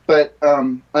 But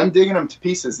I'm digging them to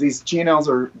pieces. These G&Ls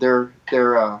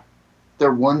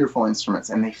they're wonderful instruments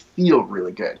and they feel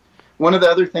really good. One of the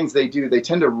other things they do, they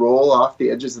tend to roll off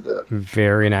the edges of the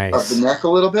very nice of the neck a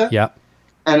little bit. Yep.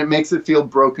 And it makes it feel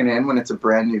broken in when it's a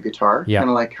brand new guitar. Yep. Kind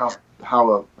of like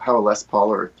how a Les Paul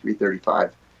or a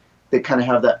 335. They kind of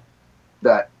have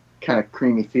that kind of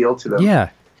creamy feel to them. Yeah.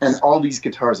 And all these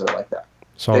guitars are like that.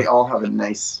 So they all have a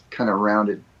nice kind of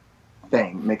rounded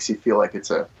thing. Makes you feel like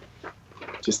it's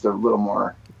just a little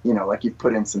more, like you've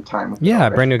put in some time with it. Yeah,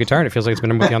 a brand new guitar, and it feels like it's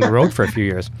been with you on the road for a few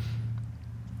years.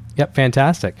 Yep,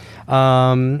 fantastic.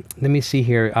 Let me see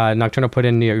here. Nocturno put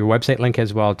in your website link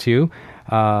as well too.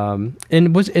 And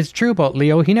it's true about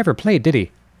Leo. He never played, did he?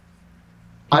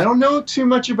 I don't know too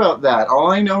much about that.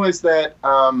 All I know is that,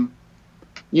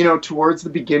 towards the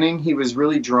beginning, he was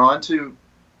really drawn to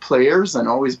players and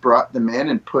always brought them in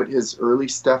and put his early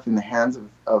stuff in the hands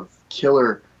of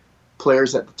killer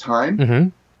players at the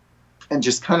time, and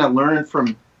just kind of learned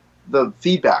from the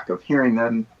feedback of hearing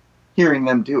them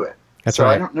do it. That's so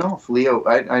right. I don't know if Leo.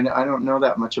 I don't know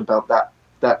that much about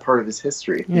that part of his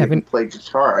history. He even played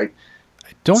guitar. I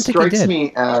don't think he did. Strikes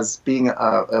me as being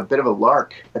a bit of a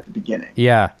lark at the beginning.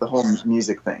 Yeah, the whole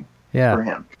music thing. Yeah, for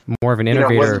him, more of an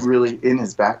innovator. It wasn't really in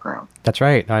his background. That's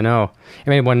right. I know. If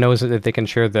anyone knows that they can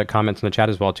share the comments in the chat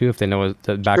as well too, if they know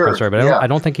the background story. But I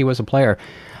don't think he was a player.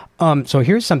 So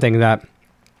here's something that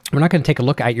we're not going to take a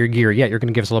look at your gear yet. You're going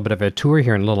to give us a little bit of a tour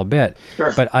here in a little bit.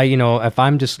 Sure. But if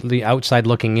I'm just the outside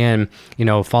looking in,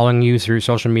 following you through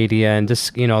social media and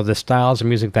just, the styles of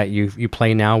music that you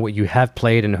play now, what you have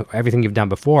played and everything you've done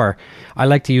before, I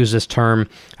like to use this term.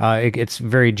 It's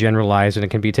very generalized and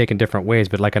it can be taken different ways,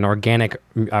 but like an organic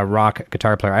rock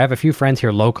guitar player. I have a few friends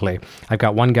here locally. I've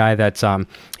got one guy that's,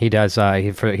 he was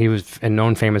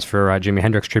famous for Jimi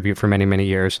Hendrix tribute for many, many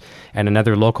years. And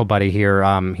another local buddy here,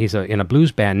 he's in a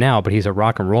blues band now, but he's a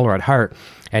rock and roller at heart.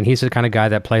 And he's the kind of guy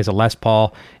that plays a Les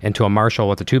Paul into a Marshall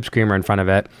with a tube screamer in front of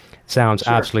it. Sounds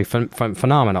absolutely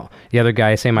phenomenal. The other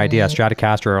guy, same idea,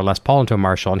 Stratocaster or Les Paul into a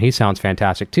Marshall, and he sounds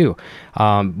fantastic too.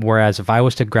 Whereas if I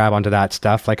was to grab onto that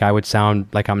stuff, like I would sound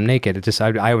like I'm naked. It just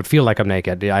I would feel like I'm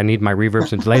naked. I need my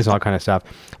reverbs and delays and all kind of stuff.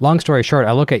 Long story short,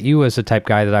 I look at you as the type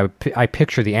guy that I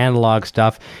picture the analog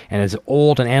stuff, and as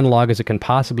old and analog as it can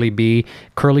possibly be,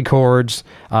 curly chords,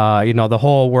 the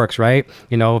whole works, right?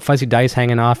 Fuzzy dice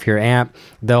hanging off your amp,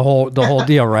 the whole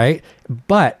deal, right?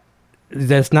 But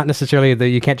that's not necessarily that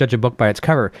you can't judge a book by its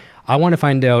cover. I want to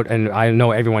find out, and I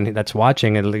know everyone that's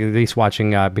watching, at least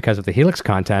watching because of the Helix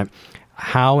content,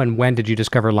 how and when did you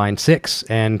discover Line 6,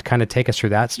 and kind of take us through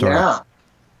that story? Yeah.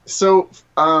 So,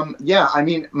 I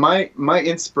mean, my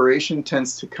inspiration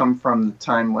tends to come from the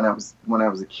time when I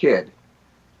was a kid,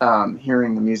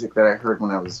 hearing the music that I heard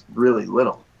when I was really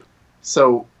little.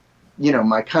 So,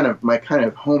 my kind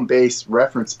of home base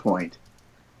reference point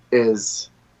is,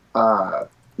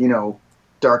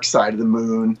 Dark Side of the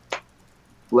Moon,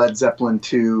 Led Zeppelin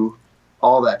 2,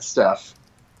 all that stuff.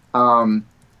 And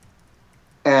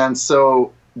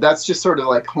so that's just sort of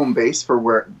like home base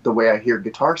for the way I hear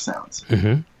guitar sounds.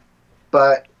 Mm-hmm.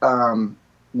 But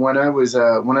when I was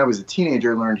a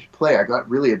teenager, learning to play, I got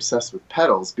really obsessed with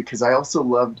pedals because I also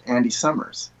loved Andy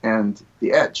Summers and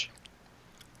The Edge.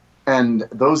 And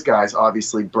those guys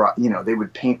obviously brought, they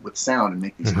would paint with sound and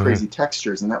make these crazy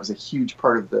textures, and that was a huge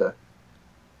part of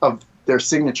their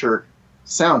signature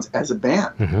sounds as a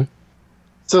band. Mm-hmm.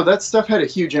 So that stuff had a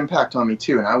huge impact on me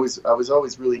too, and I was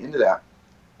always really into that.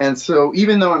 And so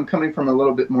even though I'm coming from a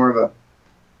little bit more of a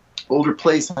older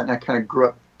place, and I kind of grew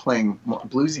up playing more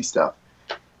bluesy stuff,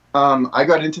 I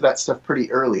got into that stuff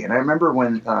pretty early. And I remember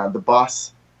when the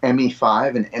Boss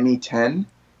ME5 and ME10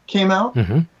 came out,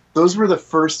 those were the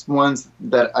first ones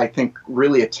that I think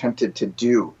really attempted to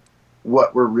do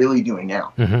what we're really doing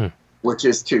now, which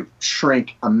is to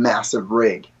shrink a massive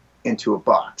rig into a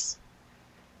box.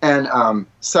 And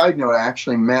side note, I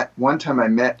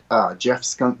met Jeff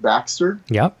Skunk Baxter.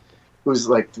 Yep. Who's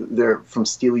like they're from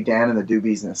Steely Dan and the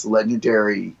Doobies, and this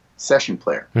legendary session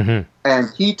player. And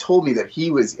he told me that he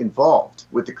was involved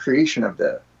with the creation of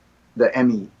the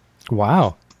ME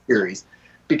series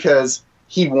because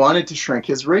he wanted to shrink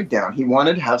his rig down. He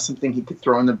wanted to have something he could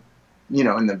throw in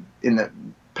the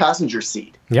passenger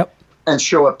seat. Yep. And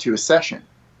show up to a session.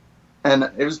 And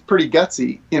it was pretty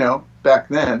gutsy, back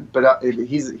then. But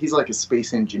he's like a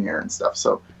space engineer and stuff,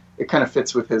 so it kind of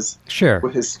fits with his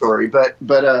story. But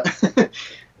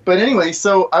but anyway,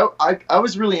 so I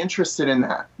was really interested in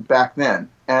that back then,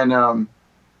 and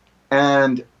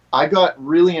I got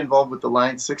really involved with the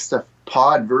Line 6 stuff.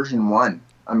 Pod version 1.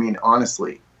 I mean,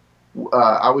 honestly,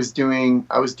 I was doing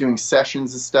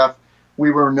sessions and stuff. We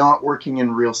were not working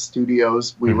in real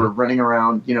studios. We were running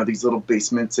around, these little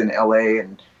basements in LA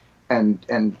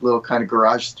and little kind of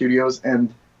garage studios,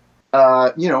 and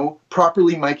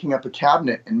properly miking up a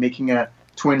cabinet and making a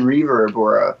twin reverb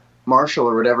or a Marshall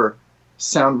or whatever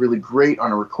sound really great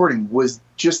on a recording was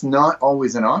just not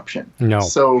always an option. No.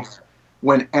 So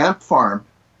when Amp Farm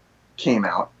came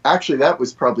out, actually that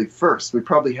was probably first. We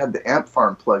probably had the Amp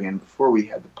Farm plugin before we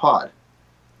had the Pod,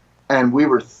 and we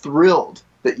were thrilled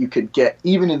that you could get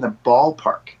even in the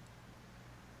ballpark.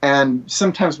 And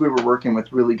sometimes we were working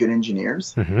with really good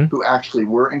engineers who actually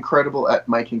were incredible at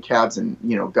miking cabs, and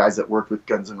guys that worked with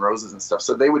Guns N' Roses and stuff.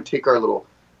 So they would take our little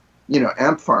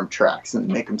Amp Farm tracks and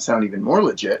make them sound even more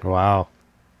legit. Wow.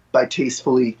 By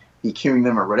tastefully EQing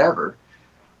them or whatever.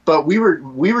 But we were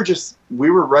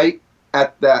right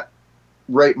at that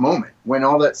right moment when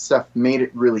all that stuff made it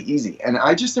really easy, and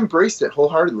I just embraced it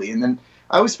wholeheartedly. And then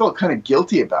I always felt kind of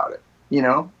guilty about it,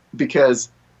 because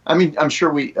I mean, I'm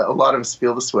sure a lot of us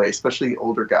feel this way, especially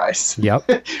older guys. Yep.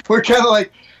 We're kind of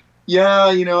like, yeah,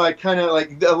 I kind of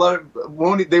like a lot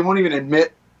of they won't even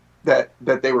admit that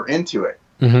they were into it.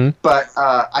 But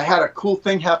I had a cool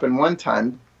thing happen one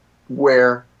time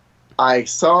where I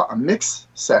saw a mix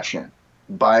session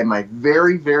by my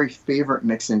very, very favorite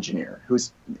mix engineer,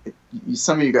 who's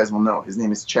some of you guys will know. His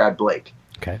name is Chad Blake.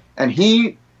 Okay. And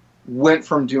he went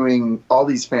from doing all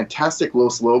these fantastic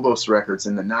Los Lobos records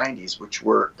in the 90s, which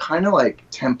were kind of like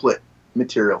template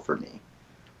material for me,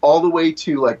 all the way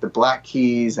to like the Black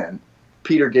Keys and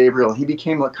Peter Gabriel. He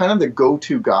became like kind of the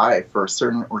go-to guy for a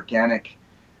certain organic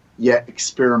yet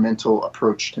experimental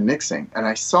approach to mixing. And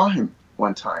I saw him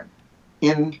one time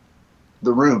in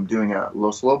the room doing a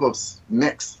Los Lobos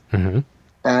mix.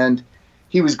 And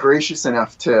he was gracious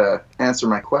enough to answer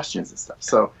my questions and stuff.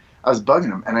 So I was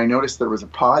bugging him, and I noticed there was a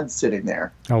Pod sitting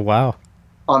there. Oh, wow.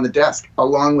 On the desk,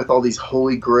 along with all these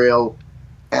holy grail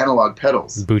analog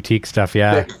pedals. Boutique stuff,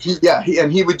 yeah.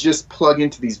 He would just plug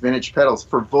into these vintage pedals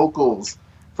for vocals,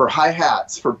 for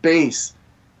hi-hats, for bass,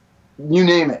 you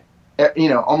name it.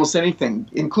 Almost anything,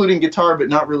 including guitar, but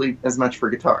not really as much for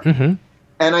guitar. Mm-hmm.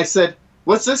 And I said,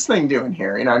 what's this thing doing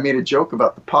here? I made a joke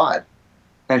about the pod.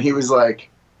 And he was like,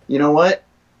 you know what?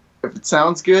 If it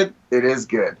sounds good, it is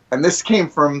good. And this came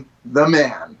from the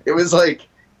man. It was like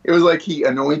he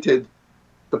anointed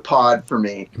the pod for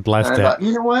me. Blessed and I it. thought,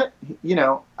 you know what?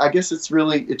 I guess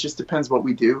it just depends what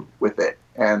we do with it.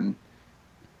 And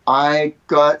I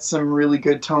got some really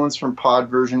good tones from pod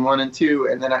version 1 and 2.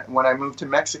 And then when I moved to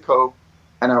Mexico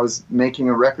and I was making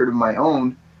a record of my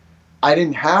own, I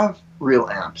didn't have real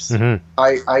amps. Mm-hmm.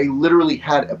 I literally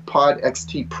had a Pod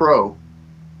XT Pro,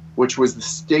 which was the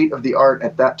state of the art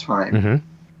at that time. Mm-hmm.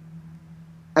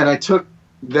 And I took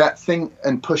that thing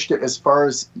and pushed it as far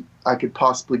as I could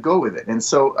possibly go with it. And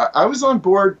so I was on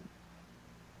board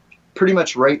pretty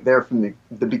much right there from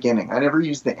the beginning. I never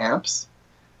used the amps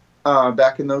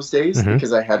back in those days mm-hmm.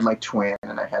 because I had my Twin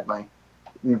and I had my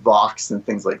Vox and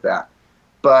things like that.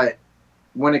 But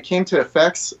when it came to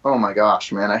effects, oh my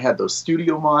gosh, man, I had those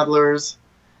studio modelers.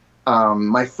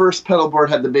 My first pedal board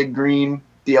had the big green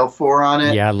DL4 on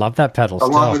it. Yeah, I love that pedal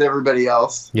along with everybody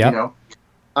else. Yep.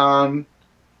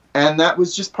 And that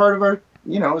was just part of our,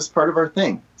 it was part of our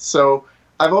thing. So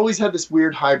I've always had this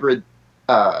weird hybrid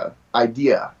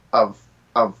idea of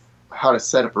how to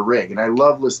set up a rig. And I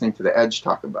love listening to the Edge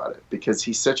talk about it because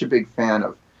he's such a big fan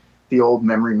of the old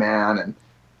Memory Man and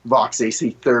Vox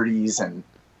AC30s and,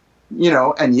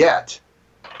 and yet,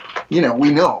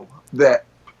 we know that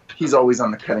he's always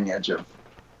on the cutting edge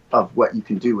of what you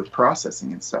can do with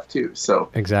processing and stuff too. So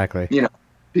exactly,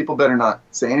 people better not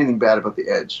say anything bad about the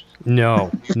Edge.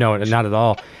 No, not at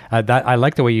all. I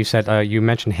like the way you said, you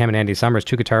mentioned him and Andy Summers,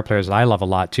 two guitar players that I love a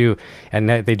lot too. And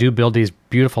they do build these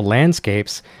beautiful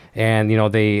landscapes. And,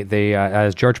 they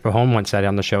as George Pahone once said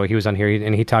on the show, he was on here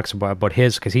and he talks about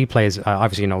his, because he plays,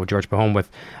 obviously, George Pahone with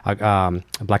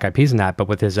Black Eyed Peas and that, but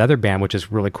with his other band, which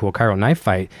is really cool, Cairo Knife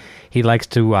Fight, he likes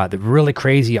to, the really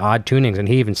crazy odd tunings. And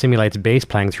he even simulates bass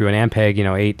playing through an Ampeg,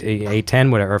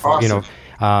 810, whatever, awesome.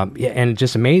 And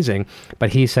just amazing.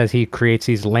 But he says he creates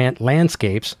these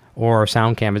landscapes or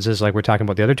sound canvases like we're talking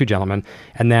about the other two gentlemen,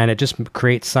 and then it just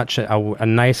creates such a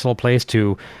nice little place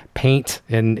to paint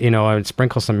and and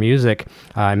sprinkle some music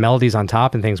melodies on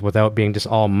top and things without being just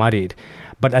all muddied.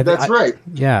 But that's right.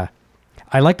 Yeah,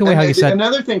 I like the way how you said.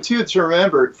 Another thing too to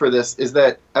remember for this is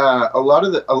that a lot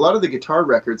of the guitar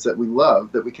records that we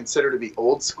love, that we consider to be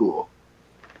old school,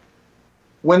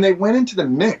 when they went into the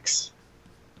mix,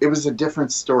 it was a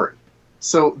different story.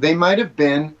 So they might have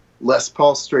been Les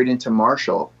Paul straight into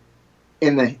Marshall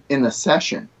in the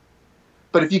session.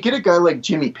 But if you get a guy like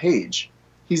Jimmy Page,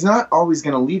 he's not always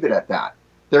going to leave it at that.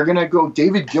 They're going to go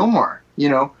David Gilmour,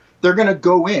 they're going to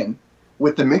go in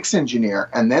with the mix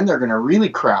engineer and then they're going to really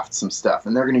craft some stuff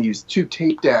and they're going to use 2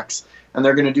 tape decks and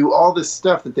they're going to do all this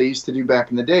stuff that they used to do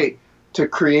back in the day to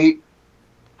create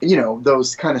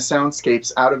those kind of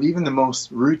soundscapes out of even the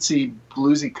most rootsy,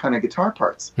 bluesy kind of guitar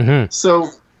parts. Mm-hmm.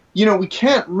 So, we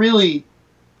can't really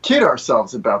kid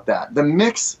ourselves about that. The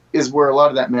mix is where a lot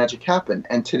of that magic happened.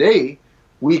 And today,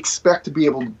 we expect to be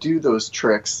able to do those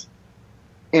tricks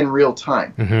in real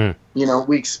time. Mm-hmm.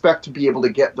 We expect to be able to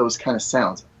get those kind of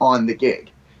sounds on the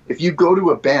gig. If you go to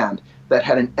a band that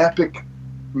had an epic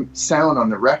sound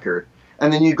on the record,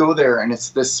 and then you go there and it's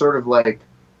this sort of like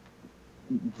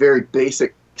very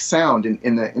basic sound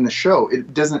in the show,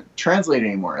 it doesn't translate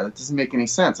anymore. It doesn't make any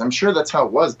sense. I'm sure that's how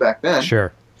it was back then.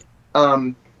 Sure.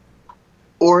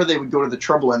 Or they would go to the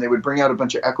trouble and they would bring out a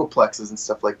bunch of echoplexes and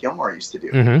stuff like Gilmour used to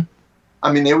do. Mm-hmm.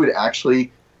 I mean, they would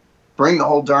actually bring the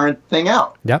whole darn thing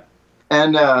out. Yep.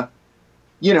 And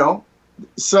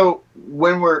so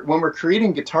when we're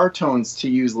creating guitar tones to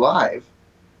use live,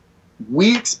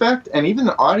 we expect, and even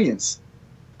the audience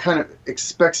kind of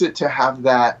expects it to have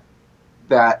that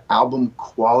album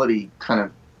quality kind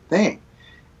of thing.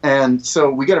 And so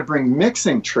we got to bring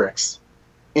mixing tricks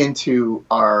into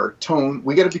our tone.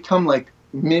 We got to become like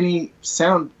mini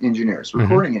sound engineers,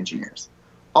 recording engineers,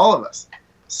 all of us.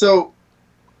 So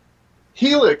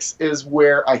Helix is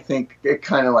where I think it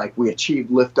kind of like we achieved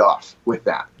liftoff with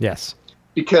that. Yes.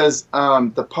 Because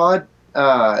the Pod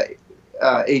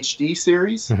HD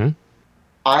series,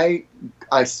 I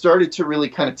started to really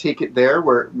kind of take it there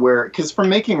where because from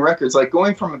making records, like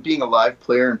going from being a live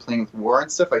player and playing with War and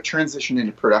stuff, I transitioned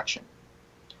into production.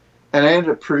 And I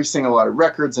ended up producing a lot of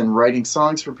records and writing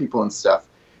songs for people and stuff.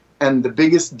 And the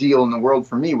biggest deal in the world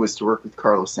for me was to work with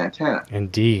Carlos Santana.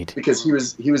 Indeed. Because he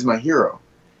was my hero.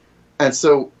 And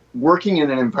so working in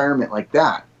an environment like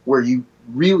that, where you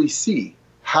really see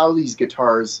how these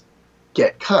guitars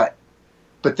get cut.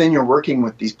 But then you're working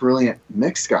with these brilliant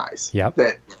mix guys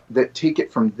that take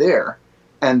it from there.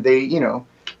 And they, you know,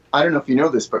 I don't know if you know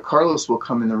this, but Carlos will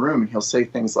come in the room and he'll say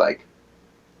things like,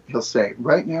 he'll say,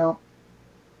 right now,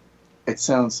 it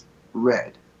sounds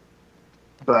red,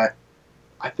 but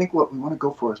I think what we want to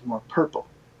go for is more purple,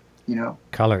 you know?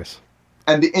 Colors.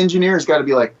 And the engineer's got to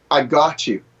be like, I got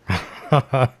you.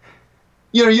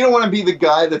 You know, you don't want to be the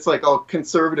guy that's like all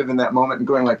conservative in that moment and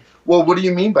going like, well, what do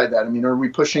you mean by that? I mean, are we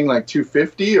pushing like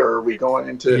 250 or are we going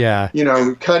into, you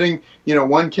know, cutting, you know,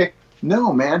 one kick?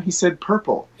 No, man, he said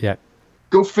purple. Yeah.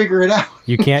 Go figure it out.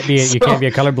 You can't be you can't be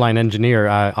a colorblind engineer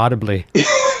audibly.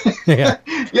 Yeah.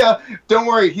 Yeah, don't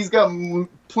worry. He's got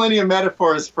plenty of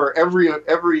metaphors for every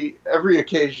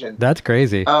occasion. That's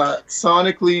crazy.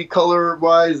 Sonically,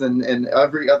 color-wise, and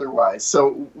every otherwise.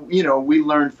 So, you know, we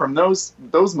learned from those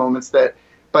moments that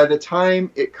by the time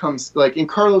it comes, like in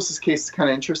Carlos's case, it's kind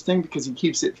of interesting because he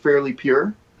keeps it fairly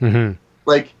pure. Mm-hmm.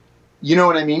 Like, you know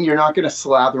what I mean? You're not going to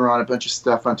slather on a bunch of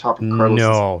stuff on top of Carlos's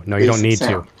No, you don't need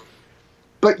sound. to.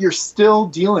 But you're still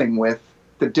dealing with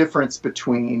the difference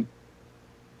between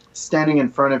standing in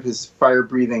front of his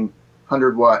fire-breathing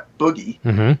 100-watt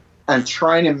boogie and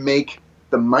trying to make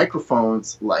the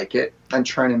microphones like it and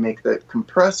trying to make the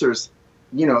compressors,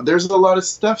 you know, there's a lot of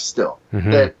stuff still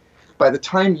that by the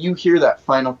time you hear that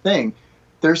final thing,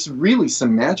 there's really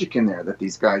some magic in there that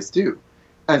these guys do.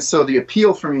 And so the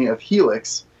appeal for me of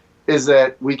Helix is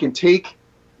that we can take,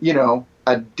 you know,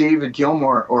 a David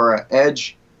Gilmour or an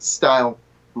Edge style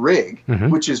rig,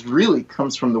 which is really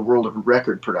comes from the world of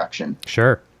record production.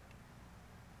 Sure.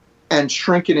 And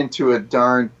shrink it into a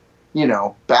darn, you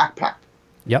know, backpack.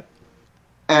 Yep.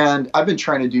 And I've been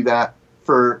trying to do that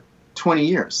for 20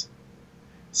 years.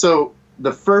 So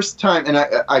the first time, and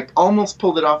I almost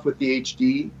pulled it off with the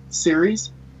HD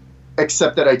series,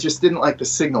 except that I just didn't like the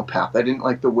signal path. I didn't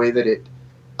like the way that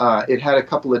it had a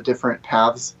couple of different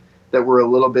paths that were a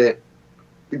little bit,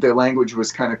 the language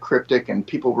was kind of cryptic and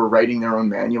people were writing their own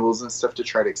manuals and stuff to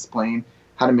try to explain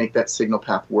how to make that signal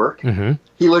path work.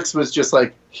 Helix was just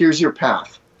like, here's your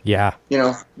path. Yeah. You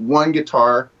know, one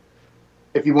guitar.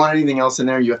 If you want anything else in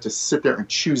there, you have to sit there and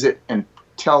choose it and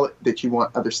tell it that you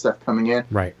want other stuff coming in.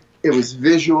 Right. It was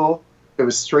visual. It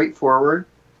was straightforward.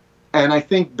 And I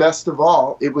think best of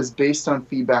all, it was based on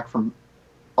feedback from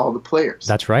all the players.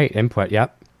 That's right. Input.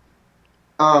 Yep.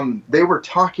 They were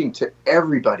talking to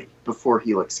everybody before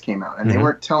Helix came out, and they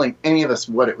weren't telling any of us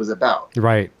what it was about.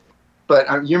 Right.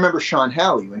 But you remember Sean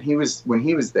Halley when he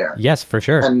was there. Yes, for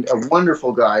sure. And a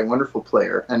wonderful guy, wonderful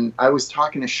player. And I was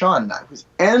talking to Sean, and I was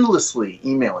endlessly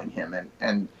emailing him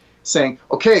and saying,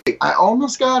 okay, I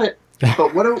almost got it,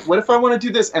 but what if I want to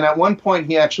do this? And at one point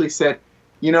he actually said,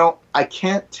 you know, I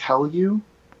can't tell you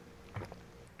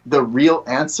the real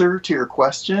answer to your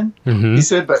question. He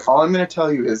said, but all I'm going to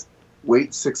tell you is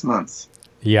wait 6 months.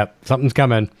 Yep, something's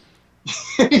coming.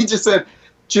 He just said,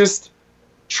 just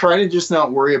try to just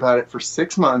not worry about it for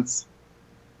 6 months,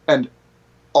 and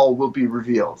all will be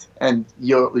revealed, and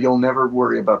you'll never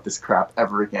worry about this crap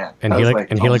ever again. And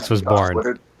Helix was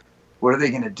born. What are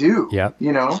they going to do? Yeah,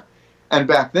 you know. And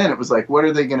back then it was like, what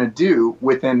are they going to do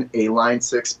within a Line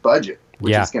 6 budget,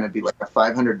 which is going to be like a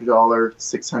 $500,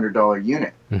 $600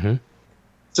 unit.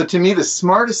 So to me, the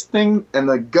smartest thing and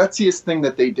the gutsiest thing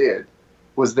that they did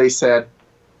was they said,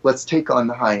 let's take on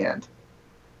the high end.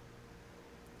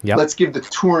 Yep. Let's give the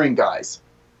touring guys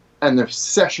and the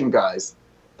session guys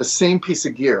the same piece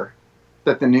of gear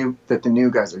that the new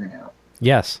guys are going to have.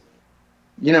 Yes.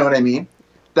 You know what I mean?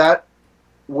 That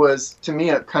was, to me,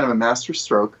 a kind of a master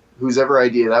stroke. Whose ever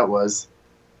idea that was,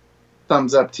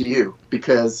 thumbs up to you,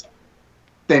 because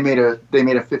they made a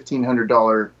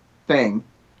 $1,500 thing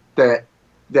that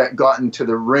got into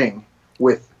the ring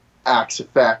with Axe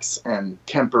Effects and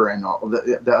Kemper and all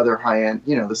the other high end,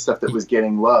 you know, the stuff that was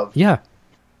getting love. Yeah.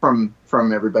 From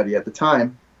everybody at the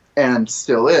time, and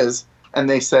still is. And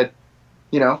they said,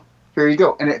 you know, here you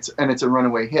go, and it's a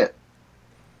runaway hit.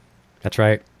 That's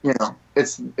right. You know,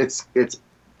 it's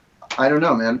I don't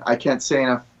know, man. I can't say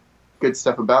enough good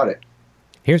stuff about it.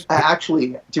 Actually,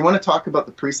 do you want to talk about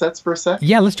the presets for a sec?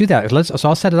 Yeah, let's do that. So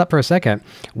I'll set it up for a second.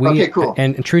 Okay, cool.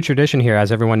 And in true tradition here,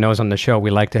 as everyone knows on the show,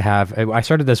 we like to have, I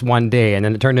started this one day and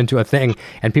then it turned into a thing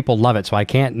and people love it. So I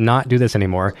can't not do this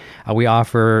anymore. We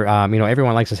offer, you know,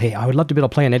 everyone likes to say, hey, I would love to be able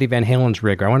to play on Eddie Van Halen's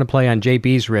rig, or I want to play on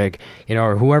JB's rig, you know,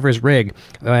 or whoever's rig.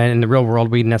 And in the real world,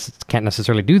 we can't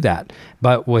necessarily do that.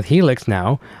 But with Helix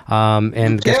now,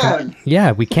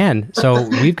 yeah, we can. So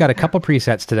we've got a couple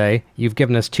presets today. You've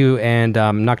given us two, and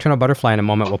Nocturnal Butterfly in a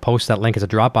moment. We'll post that link as a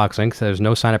Dropbox link, so there's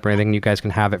no sign up or anything. You guys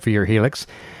can have it for your Helix.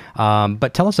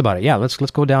 But tell us about it. Yeah, let's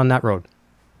go down that road.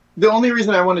 the only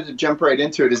reason I wanted to jump right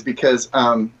into it is because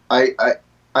I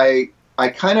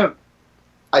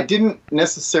didn't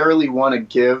necessarily want to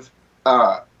give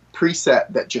a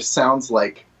preset that just sounds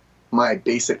like my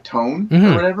basic tone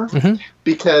or whatever,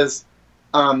 because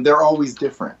they're always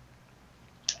different.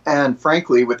 And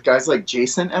frankly, with guys like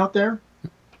Jason out there,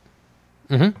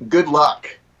 good luck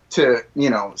to,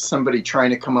 somebody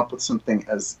trying to come up with something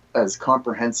as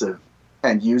comprehensive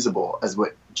and usable as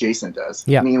what Jason does.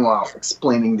 Yeah. Meanwhile,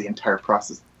 explaining the entire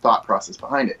thought process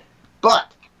behind it.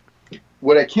 But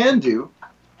what I can do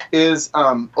is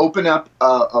open up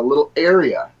a little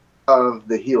area of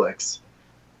the Helix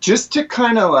just to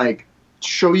kind of like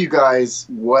show you guys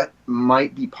what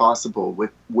might be possible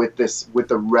with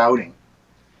the routing,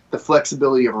 the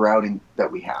flexibility of routing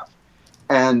that we have.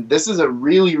 And this is a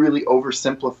really, really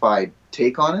oversimplified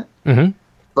take on it,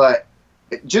 but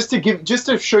just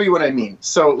to show you what I mean.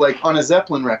 So like on a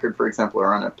Zeppelin record, for example,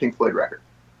 or on a Pink Floyd record,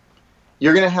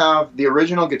 you're going to have the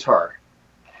original guitar,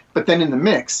 but then in the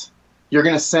mix, you're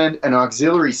going to send an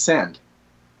auxiliary send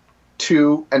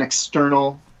to an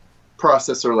external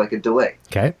processor like a delay.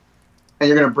 Okay. And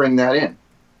you're going to bring that in.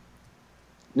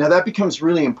 Now that becomes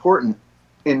really important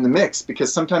in the mix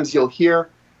because sometimes you'll hear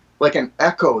like an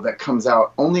echo that comes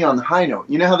out only on the high note.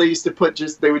 You know how they used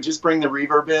to they would just bring the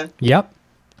reverb in? Yep.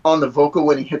 On the vocal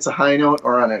when he hits a high note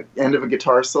or on an end of a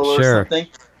guitar solo or something,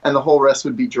 and the whole rest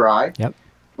would be dry. Yep.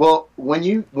 Well, when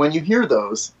you hear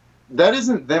those, that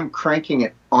isn't them cranking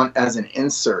it on as an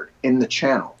insert in the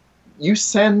channel. You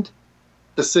send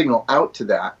the signal out to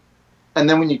that, and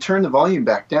then when you turn the volume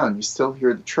back down, you still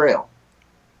hear the trail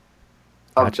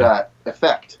of that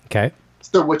effect. Okay.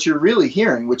 So what you're really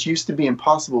hearing, which used to be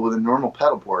impossible with a normal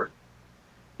pedal board,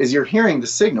 is you're hearing the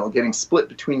signal getting split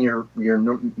between your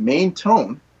main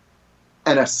tone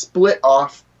and a split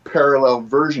off parallel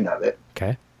version of it.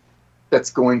 Okay. That's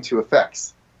going to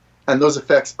effects. And those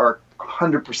effects are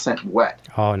 100% wet.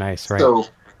 Oh, nice. Right. So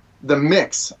the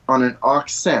mix on an aux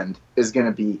send is going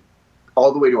to be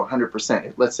all the way to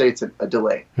 100%. Let's say it's a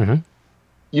delay.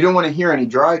 You don't want to hear any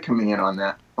dry coming in on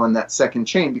that second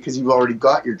chain because you've already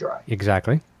got your dry.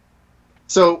 Exactly.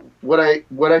 So what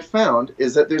I found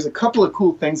is that there's a couple of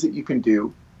cool things that you can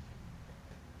do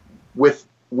with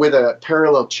a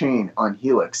parallel chain on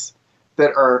Helix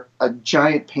that are a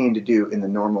giant pain to do in the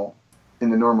normal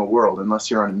world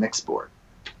unless you're on a mix board.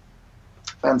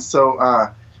 And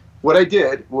so what I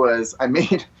did was I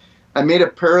made a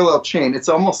parallel chain. It's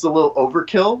almost a little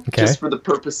overkill just for the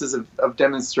purposes of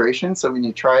demonstration. So when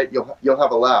you try it, you'll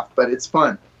have a laugh, but it's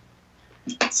fun.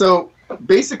 So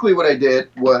basically what I did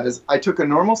was I took a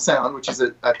normal sound, which is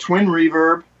a twin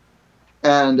reverb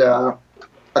and a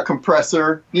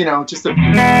compressor, just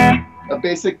a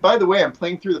basic. By the way, I'm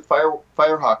playing through the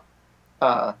Firehawk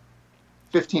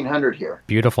 1500 here.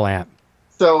 Beautiful amp.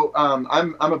 So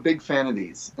I'm a big fan of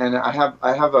these, and I have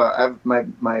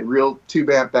my real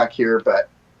tube amp back here, but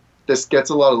this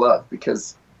gets a lot of love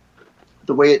because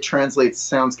the way it translates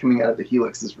sounds coming out of the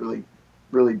Helix is really,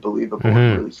 really believable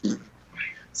and really huge.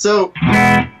 So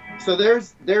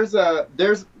there's a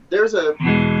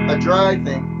dry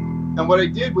thing, and what I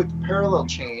did with the parallel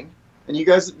chain, and you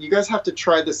guys have to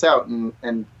try this out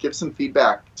and give some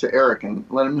feedback to Eric and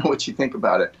let him know what you think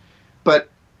about it. But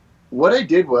what I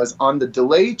did was on the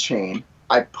delay chain,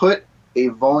 I put a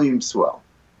volume swell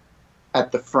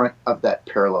at the front of that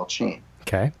parallel chain.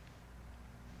 Okay.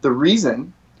 The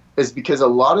reason is because a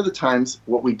lot of the times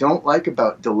what we don't like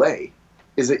about delay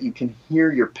is that you can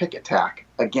hear your pick attack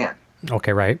again.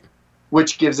 Okay, right.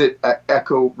 Which gives it an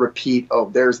echo repeat. Oh,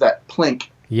 there's that plink.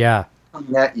 Yeah.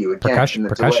 Coming at you again. Percussion.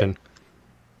 Delay.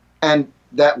 And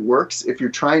that works if you're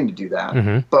trying to do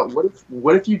that. But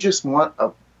what if you just want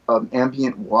an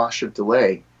ambient wash of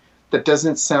delay that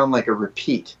doesn't sound like a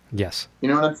repeat? Yes. You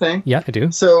know what I'm saying? Yeah, I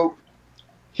do. So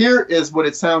here is what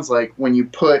it sounds like when you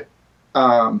put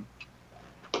a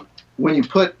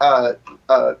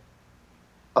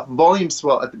volume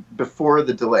swell before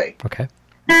the delay. Okay.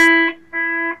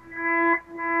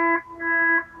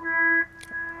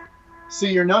 So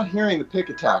you're not hearing the pick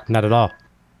attack. Not at all.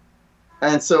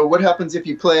 And so what happens if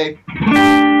you play?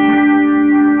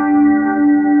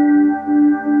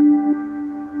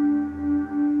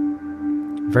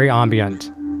 Very ambient.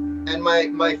 And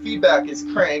my feedback is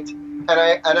cranked, and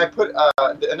I put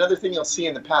another thing you'll see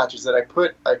in the patch is that I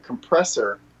put a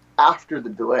compressor after the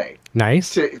delay.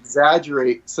 Nice. To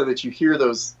exaggerate so that you hear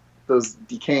those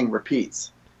decaying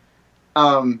repeats.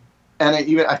 And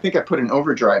I think I put an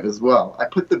overdrive as well. I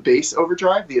put the bass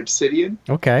overdrive, the Obsidian.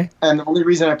 Okay. And the only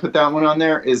reason I put that one on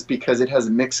there is because it has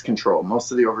a mix control.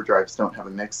 Most of the overdrives don't have a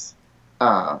mix,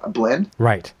 a blend.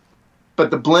 Right. But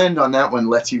the blend on that one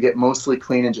lets you get mostly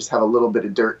clean and just have a little bit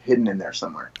of dirt hidden in there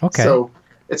somewhere. Okay. So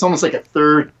it's almost like a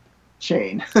third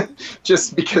chain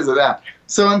just because of that.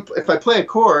 So if I play a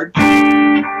chord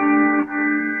and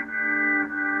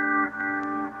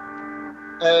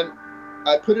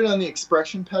I put it on the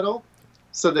expression pedal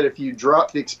so that if you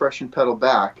drop the expression pedal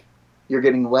back, you're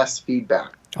getting less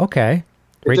feedback. Okay.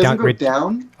 It doesn't go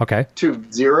down okay. to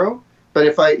 0, but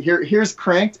if I here's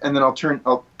cranked, and then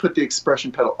I'll put the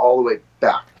expression pedal all the way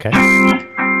back. Okay.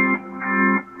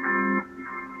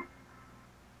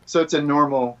 So it's a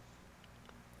normal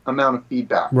amount of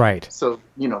feedback. Right. So,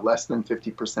 less than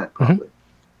 50% probably. Mm-hmm.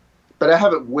 But I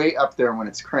have it way up there when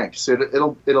it's cranked. So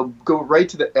it'll go right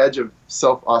to the edge of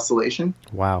self-oscillation.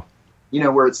 Wow.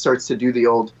 Where it starts to do the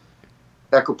old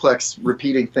Echoplex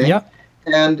repeating thing. Yep.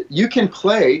 And you can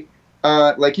play,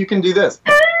 like you can do this.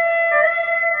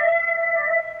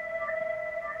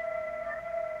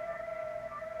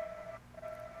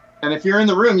 And if you're in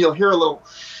the room, you'll hear a little...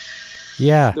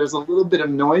 Yeah. There's a little bit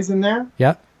of noise in there.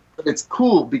 Yep. But it's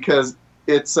cool because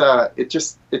it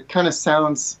kind of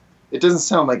sounds... It doesn't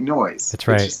sound like noise. That's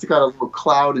right. It's just got a little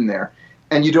cloud in there.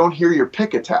 And you don't hear your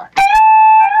pick attack.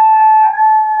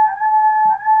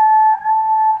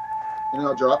 And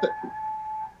I'll drop it.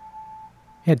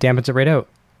 Yeah, it dampens it right out.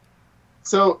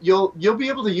 So you'll be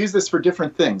able to use this for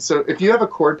different things. So if you have a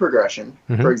chord progression,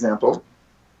 mm-hmm. for example,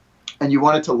 and you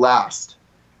want it to last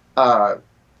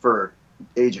for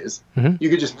ages, mm-hmm. you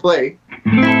could just play.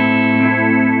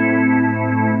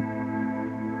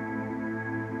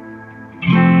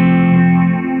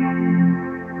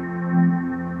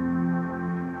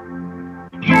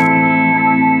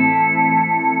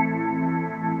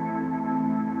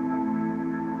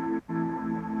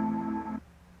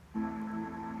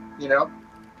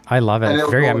 I love it. It's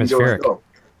very atmospheric.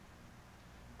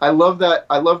 I love that.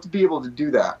 I love to be able to do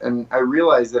that. And I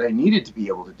realized that I needed to be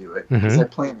able to do it mm-hmm. because I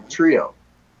play in a trio.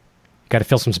 Got to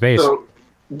fill some space. So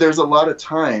there's a lot of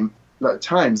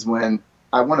times when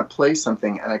I want to play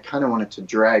something and I kind of want it to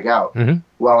drag out mm-hmm.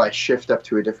 while I shift up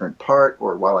to a different part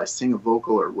or while I sing a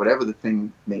vocal or whatever the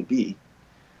thing may be.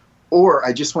 Or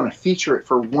I just want to feature it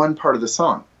for one part of the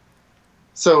song.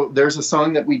 So there's a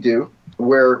song that we do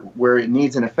where it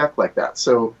needs an effect like that.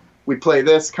 So we play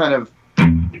this kind of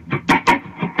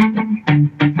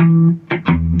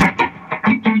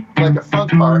like a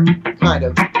funk part, kind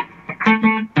of.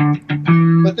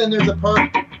 But then there's a part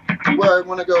where I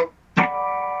want to go.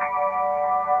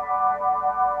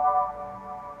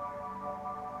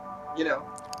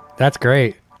 That's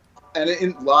great. And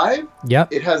in live,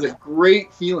 yep. It has a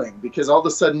great feeling because all of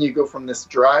a sudden you go from this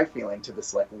dry feeling to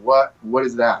this like, what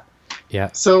is that?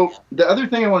 Yeah. So the other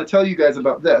thing I want to tell you guys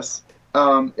about this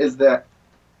is that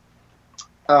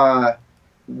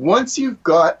once you've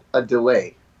got a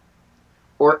delay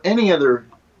or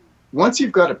once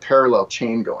you've got a parallel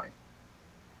chain going,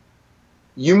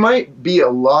 you might be a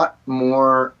lot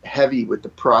more heavy with the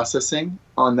processing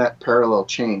on that parallel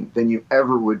chain than you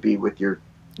ever would be with your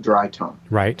dry tone.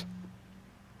 Right.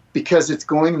 Because it's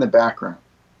going in the background.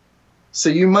 So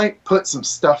you might put some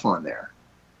stuff on there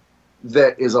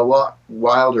that is a lot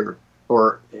wilder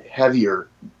or heavier,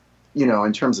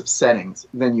 in terms of settings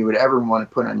than you would ever want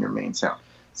to put on your main sound.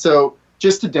 So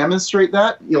just to demonstrate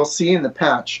that, you'll see in the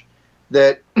patch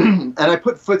that, and I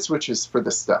put foot switches for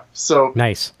this stuff. So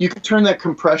nice. You can turn that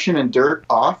compression and dirt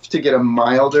off to get a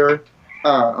milder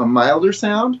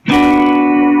sound.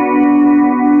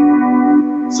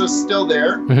 So still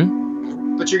there,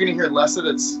 mm-hmm. but you're going to hear less of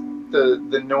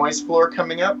the noise floor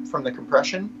coming up from the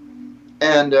compression,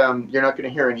 and you're not going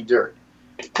to hear any dirt.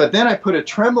 But then I put a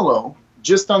tremolo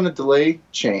just on the delay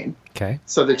chain, okay,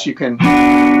 so that you can.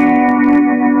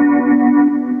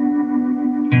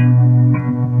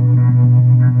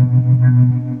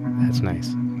 That's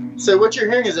nice. So what you're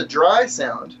hearing is a dry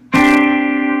sound.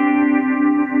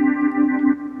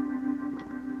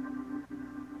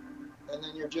 And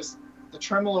then the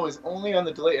tremolo is only on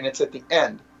the delay, and it's at the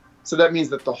end. So that means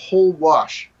that the whole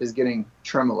wash is getting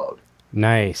tremoloed.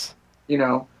 Nice.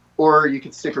 Or you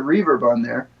could stick a reverb on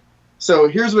there. So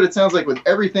here's what it sounds like with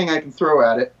everything I can throw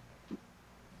at it.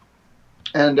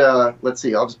 And let's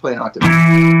see, I'll just play an octave.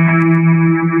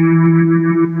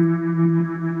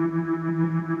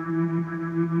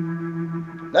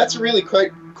 That's really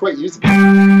quite usable.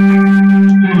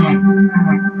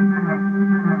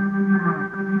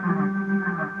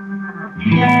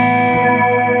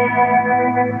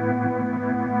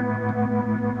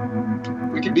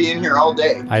 We could be in here all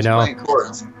day. I know. Playing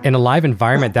chords. In a live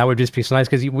environment, that would just be so nice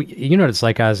because you know what it's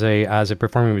like as a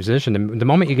performing musician. The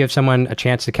moment you give someone a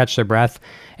chance to catch their breath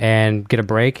and get a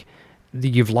break,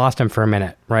 you've lost them for a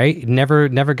minute, right? Never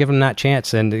give them that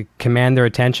chance and command their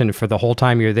attention for the whole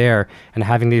time you're there, and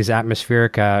having these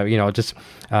atmospheric,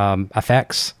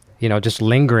 effects, just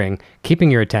lingering,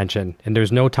 keeping your attention, and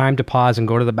there's no time to pause and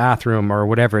go to the bathroom or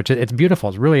whatever. It's beautiful.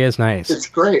 It really is nice. It's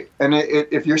great. And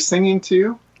if you're singing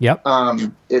too, yep.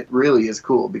 It really is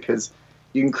cool because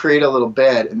you can create a little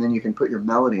bed and then you can put your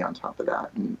melody on top of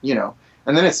that. And,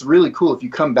 and then it's really cool if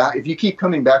you keep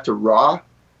coming back to raw,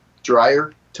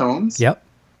 drier tones. Yep.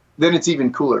 Then it's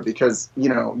even cooler because, you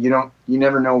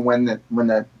never know when the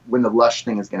lush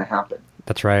thing is going to happen.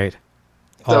 That's right.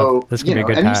 So, this can be a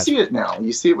good and patch. you see it now.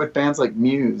 You see it with bands like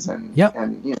Muse and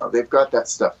they've got that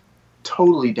stuff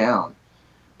totally down.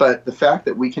 But the fact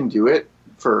that we can do it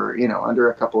for,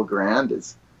 under a couple of grand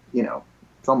is,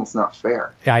 it's almost not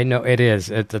fair. Yeah, I know it is.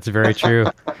 That's very true.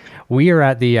 We are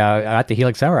at the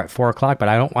Helix Hour at 4:00, but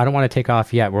I don't want to take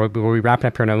off yet. We'll be wrapping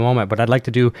up here in a moment. But I'd like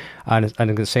to do. I'm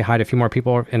going to say hi to a few more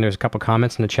people, and there's a couple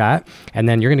comments in the chat, and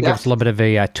then you're going to give us a little bit of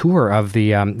a tour of the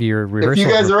your rehearsal. If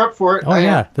you guys are up for it, oh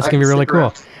yeah, that's going to be really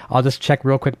cool. I'll just check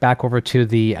real quick back over to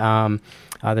the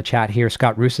chat here.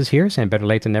 Scott Roos is here, saying better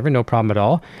late than never, no problem at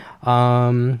all.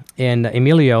 And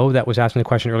Emilio, that was asking the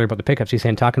question earlier about the pickups, he's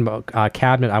saying, talking about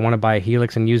cabinet, I want to buy a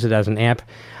Helix and use it as an amp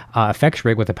effects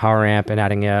rig with a power amp and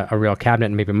adding a real cabinet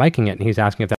and maybe miking it. And he's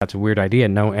asking if that's a weird idea.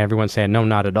 No, everyone's saying no,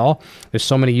 not at all. There's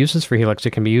so many uses for Helix.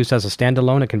 It can be used as a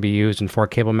standalone. It can be used in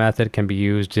 4-cable method. It can be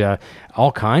used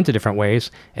all kinds of different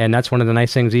ways. And that's one of the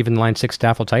nice things. Even Line 6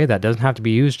 staff will tell you that. It doesn't have to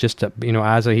be used just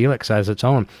as a Helix, as its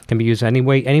own. It can be used any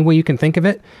way you can think of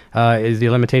it. Is the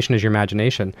limitation is your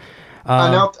imagination.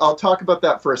 And I'll talk about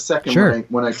that for a second. Sure.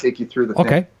 when I take you through the thing.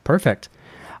 Okay, perfect.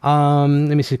 Let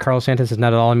me see. Carlos Santos says,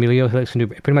 not at all, Emilio. Helix can do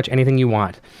pretty much anything you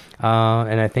want.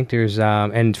 And I think there's...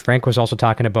 and Frank was also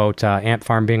talking about Amp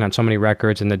Farm being on so many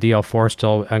records and the DL4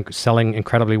 still selling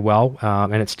incredibly well,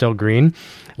 and it's still green.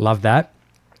 Love that.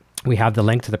 We have the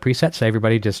link to the preset, so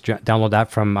everybody just download that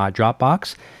from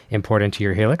Dropbox, import into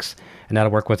your Helix, and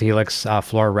that'll work with Helix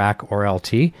Floor, Rack, or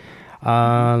LT.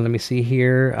 Let me see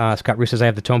here. Scott Roos says, I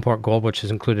have the Toneport Gold, which has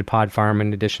included Pod Farm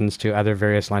in additions to other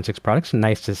various Line 6 products.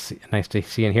 Nice to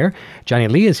see in here. Johnny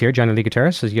Lee is here. Johnny Lee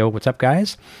Guitarist says, yo, what's up,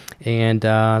 guys? And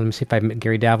let me see if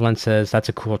Gary Davlin says, that's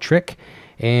a cool trick.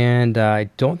 And I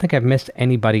don't think I've missed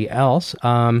anybody else.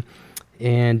 And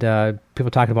people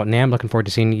talking about NAMM. Looking forward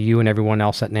to seeing you and everyone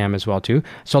else at NAMM as well, too.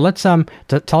 So let's tell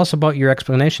us about your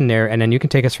explanation there, and then you can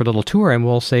take us for a little tour, and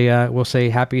we'll say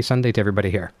happy Sunday to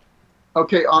everybody here.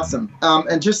 Okay, awesome.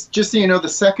 And just so you know, the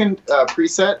second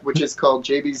preset, which is called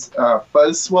JB's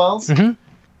Fuzz Swells,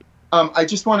 I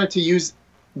just wanted to use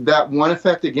that one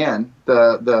effect again,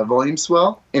 the volume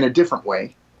swell, in a different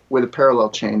way with a parallel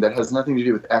chain that has nothing to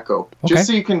do with echo. Okay. Just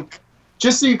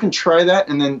so you can try that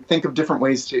and then think of different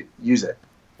ways to use it.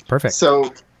 Perfect.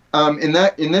 So in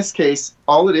this case,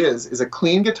 all it is a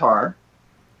clean guitar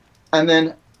and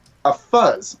then a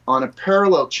fuzz on a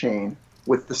parallel chain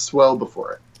with the swell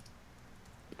before it.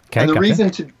 Okay, and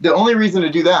the only reason to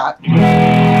do that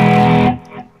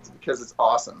is because it's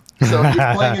awesome. So if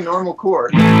you're playing a normal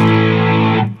chord,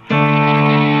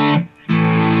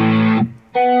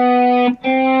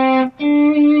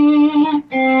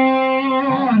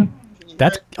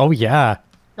 oh yeah,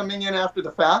 coming in after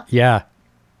the fact. Yeah.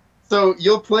 So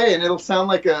you'll play and it'll sound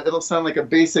like a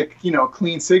basic,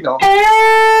 clean signal. You'll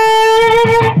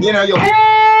and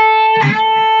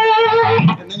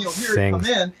then you'll hear it come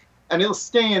in. And it'll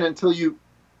stay in until you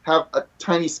have a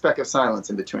tiny speck of silence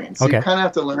in between. So you kind of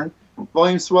have to learn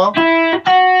volume swell.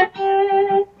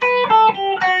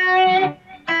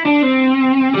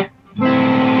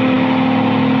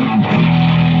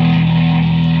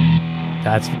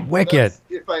 That's wicked.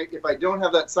 If I don't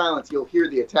have that silence, you'll hear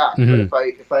the attack. But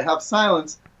if I have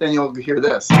silence, then you'll hear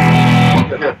this.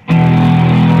 You'll hear.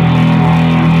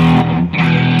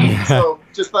 So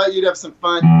just thought you'd have some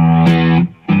fun.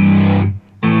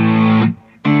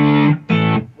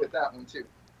 That one too.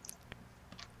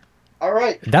 All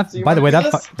right. By the way,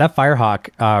 that Firehawk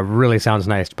really sounds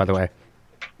nice. By the way,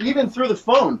 even through the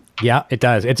phone. Yeah, it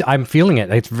does. I'm feeling it.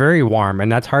 It's very warm, and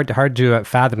that's hard to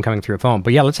fathom coming through a phone.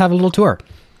 But yeah, let's have a little tour.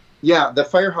 Yeah, the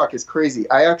Firehawk is crazy.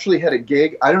 I actually had a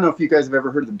gig. I don't know if you guys have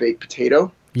ever heard of the Baked Potato.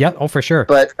 Yeah, oh for sure.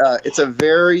 But it's a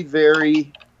very,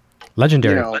 very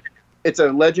legendary. It's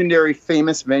a legendary,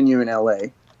 famous venue in LA.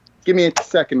 Give me a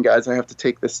second, guys. I have to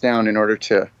take this down in order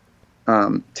to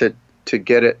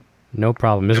get it. No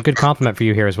problem. There's a good compliment for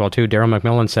you here as well, too. Daryl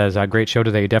McMillan says, great show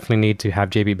today. You definitely need to have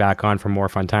JB back on for more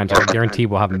fun times. I guarantee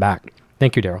we'll have him back.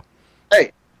 Thank you, Daryl.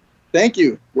 Hey, thank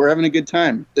you. We're having a good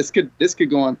time. This could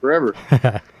go on forever.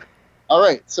 All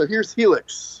right, so here's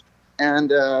Helix.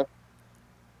 And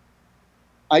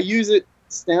I use it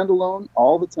standalone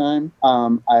all the time.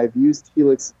 I've used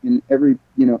Helix in every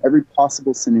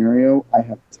possible scenario. I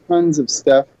have tons of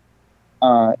stuff.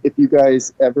 If you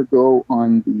guys ever go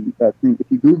on the thing, if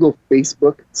you Google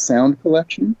Facebook sound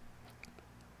collection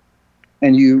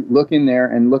and you look in there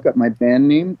and look up my band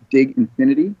name, Dig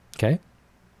Infinity. Okay.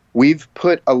 We've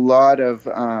put a lot of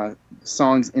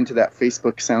songs into that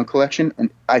Facebook sound collection, and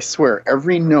I swear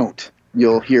every note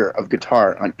you'll hear of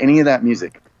guitar on any of that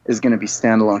music is going to be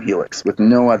standalone Helix with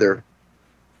no other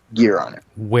gear on it.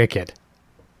 Wicked.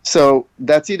 So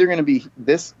that's either going to be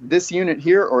this unit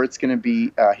here, or it's going to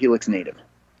be Helix native.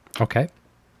 Okay.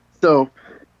 So,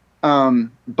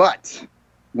 but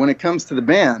when it comes to the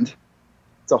band,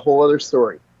 it's a whole other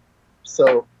story.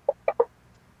 So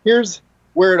here's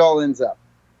where it all ends up.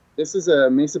 This is a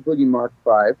Mesa Boogie Mark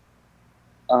V.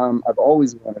 I've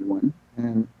always wanted one,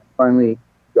 and I finally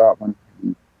got one.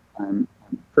 I'm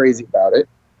crazy about it.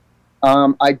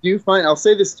 I'll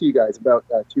say this to you guys about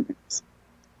tube amps.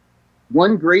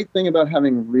 One great thing about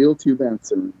having real tube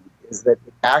amps around is that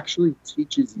it actually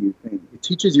teaches you things. It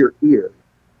teaches your ear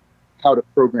how to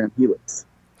program Helix.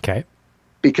 Okay.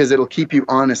 Because it'll keep you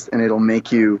honest and it'll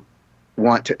make you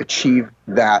want to achieve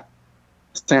that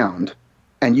sound.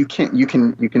 And you can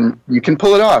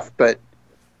pull it off, but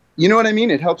you know what I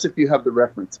mean? It helps if you have the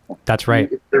reference point. That's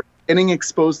right. If you're getting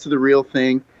exposed to the real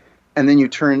thing, and then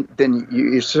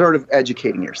you're sort of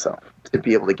educating yourself to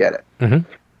be able to get it.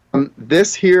 Mm-hmm.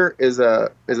 This here is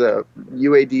a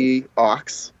UAD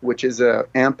aux, which is a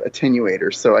amp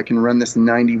attenuator. So I can run this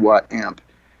 90-watt amp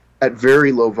at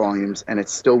very low volumes, and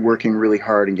it's still working really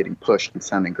hard and getting pushed and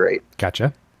sounding great.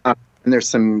 Gotcha. And there's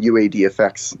some UAD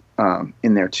effects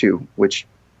in there too, which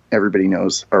everybody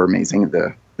knows are amazing.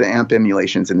 The amp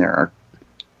emulations in there are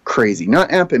crazy.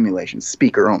 Not amp emulations,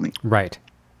 speaker only. Right.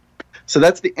 So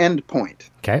that's the end point.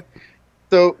 Okay.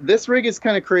 So this rig is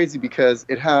kind of crazy because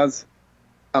it has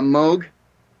a Moog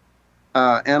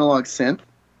analog synth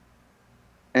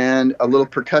and a little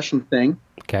percussion thing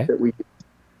that we use.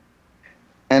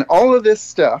 And all of this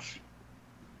stuff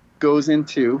goes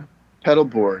into pedal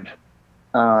board,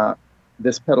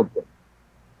 this pedal board.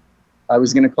 I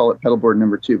was going to call it pedal board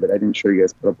number 2, but I didn't show you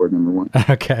guys pedal board number 1.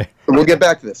 Okay. So we'll get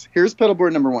back to this. Here's pedal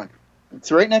board number 1.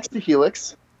 It's right next to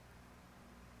Helix.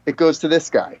 It goes to this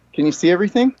guy. Can you see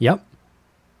everything? Yep.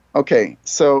 Okay,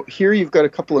 so here you've got a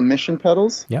couple of mission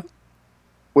pedals. Yep.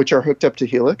 Which are hooked up to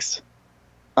Helix.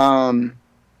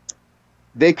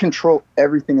 They control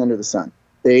everything under the sun.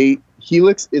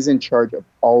 Helix is in charge of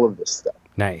all of this stuff.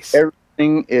 Nice.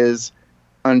 Everything is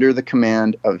under the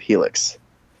command of Helix.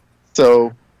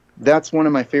 So that's one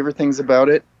of my favorite things about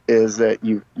it, is that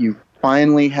you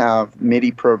finally have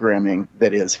MIDI programming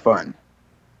that is fun.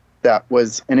 That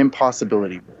was an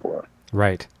impossibility before.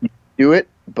 Right. You do it,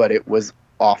 but it was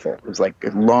awful. It was like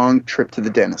a long trip to the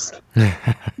dentist.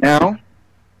 Now,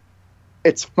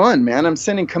 it's fun, man. I'm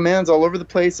sending commands all over the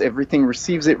place. Everything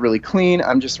receives it really clean.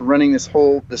 I'm just running this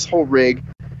whole rig,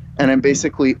 and I'm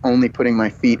basically only putting my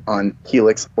feet on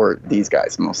Helix or these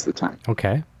guys most of the time.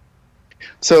 Okay.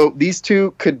 So these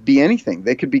two could be anything.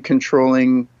 They could be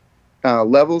controlling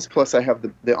levels, plus I have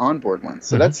the onboard one.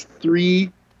 So that's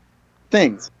 3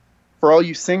 things. For all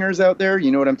you singers out there, you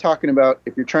know what I'm talking about.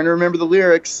 If you're trying to remember the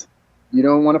lyrics, you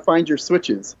don't want to find your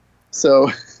switches.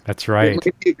 So that's right. It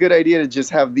might be a good idea to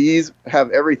just have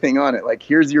everything on it. Like,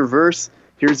 here's your verse,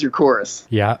 here's your chorus.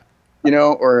 Yeah.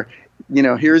 Or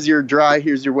here's your dry,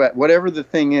 here's your wet, whatever the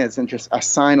thing is, and just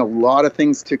assign a lot of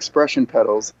things to expression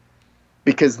pedals,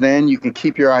 because then you can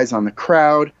keep your eyes on the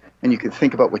crowd and you can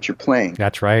think about what you're playing.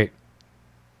 That's right.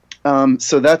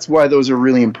 So that's why those are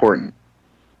really important.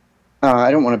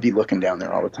 I don't want to be looking down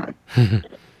there all the time.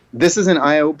 This is an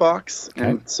I/O box,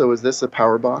 and so is this a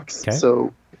power box. Okay.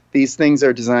 So these things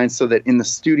are designed so that in the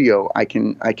studio I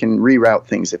can reroute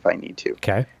things if I need to.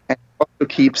 Okay. And it also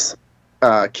keeps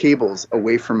cables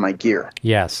away from my gear.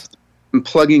 Yes. I'm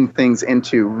plugging things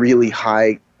into really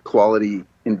high quality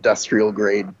industrial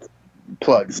grade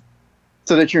plugs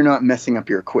so that you're not messing up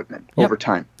your equipment over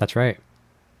time. That's right.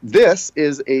 This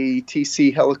is a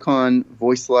TC Helicon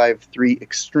Voice Live 3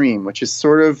 Extreme, which is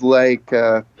sort of like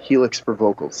Helix for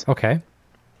vocals. Okay.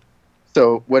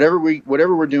 So whatever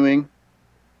we're doing,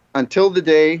 until the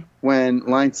day when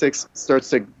Line 6 starts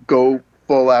to go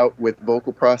full out with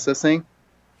vocal processing,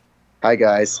 hi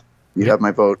guys, you have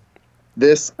my vote.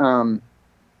 This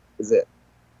is it.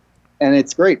 And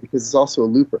it's great because it's also a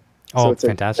looper. Oh, so it's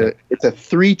fantastic. It's a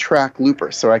 3-track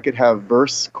looper, so I could have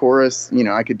verse, chorus,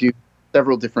 I could do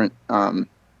several different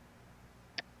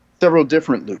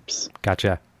loops.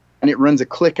 Gotcha. And it runs a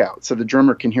click out, so the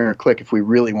drummer can hear a click if we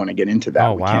really want to get into that.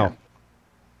 Oh, wow.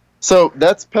 So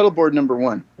that's pedal board number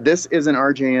 1. This is an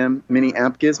RJM mini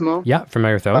amp gizmo. Yeah,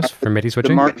 familiar with those for MIDI The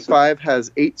switching. Mark V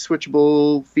has 8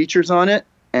 switchable features on it,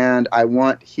 and I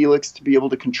want Helix to be able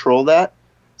to control that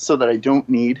so that I don't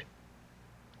need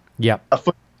Yep. a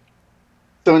foot.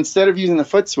 So instead of using the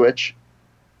foot switch,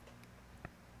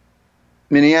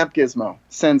 mini amp gizmo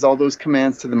sends all those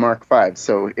commands to the Mark V.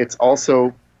 So it's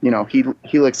also,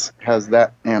 Helix has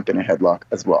that amp in a headlock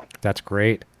as well. That's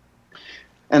great.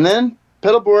 And then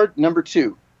pedal board number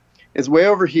 2 is way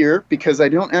over here because I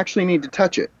don't actually need to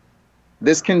touch it.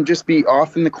 This can just be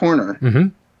off in the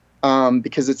corner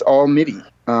because it's all MIDI.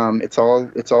 It's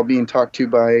all being talked to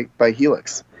by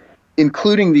Helix,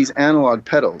 including these analog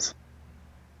pedals.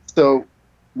 So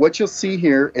what you'll see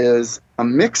here is a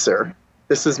mixer.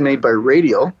 This is made by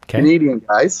Radial, Canadian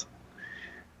guys.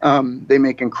 They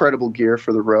make incredible gear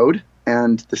for the road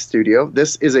and the studio.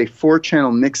 This is a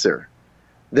 4-channel mixer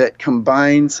that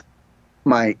combines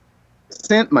my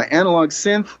synth, my analog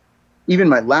synth, even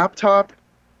my laptop,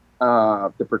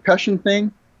 the percussion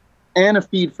thing, and a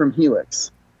feed from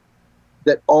Helix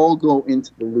that all go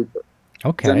into the looper.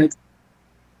 Okay.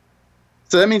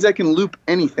 So that means I can loop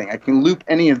anything. I can loop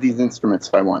any of these instruments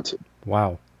if I want to.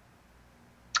 Wow.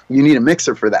 You need a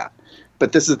mixer for that.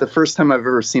 But this is the first time I've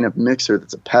ever seen a mixer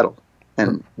that's a pedal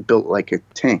and built like a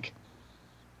tank.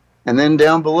 And then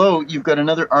down below, you've got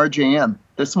another RJM.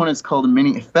 This one is called a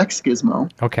Mini Effects Gizmo.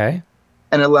 Okay.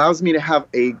 And it allows me to have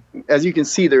as you can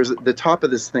see, the top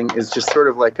of this thing is just sort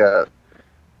of like a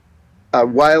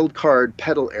wild card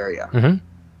pedal area.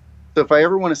 So if I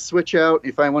ever want to switch out,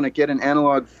 if I want to get an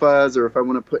analog fuzz, or if I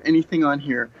want to put anything on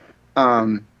here,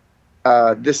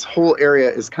 this whole area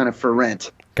is kind of for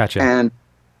rent. Gotcha. And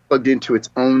plugged into its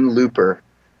own looper.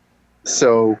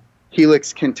 So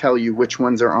Helix can tell you which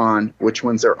ones are on, which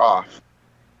ones are off,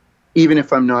 even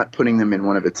if I'm not putting them in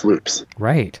one of its loops.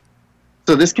 Right.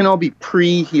 So this can all be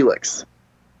pre-Helix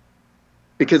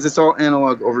because it's all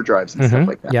analog overdrives and stuff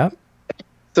like that. Yep.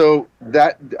 So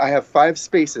that I have 5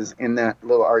 spaces in that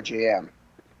little RJM.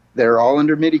 They're all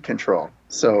under MIDI control.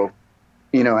 So,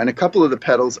 and a couple of the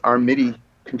pedals are MIDI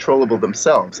controllable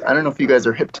themselves. I don't know if you guys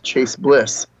are hip to Chase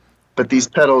Bliss, but these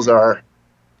pedals are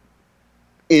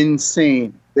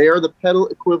insane. They are the pedal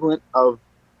equivalent of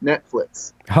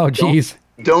Netflix. Oh, geez.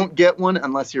 Don't get one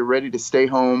unless you're ready to stay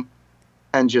home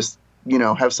and just,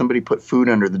 have somebody put food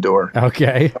under the door.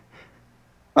 Okay.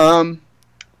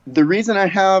 The reason I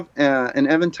have an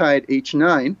Eventide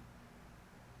H9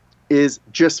 is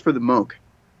just for the Moog.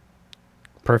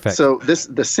 Perfect. So the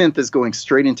synth is going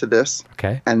straight into this,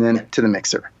 okay, and then to the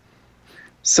mixer.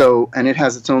 So, and it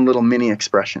has its own little mini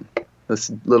expression,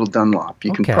 this little Dunlop.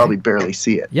 You can probably barely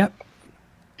see it. Yep.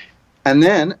 And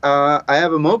then I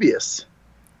have a Mobius.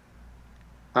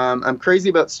 I'm crazy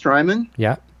about Strymon.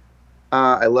 Yeah.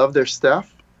 I love their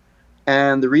stuff.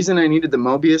 And the reason I needed the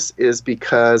Mobius is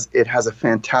because it has a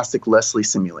fantastic Leslie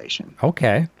simulation.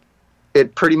 Okay.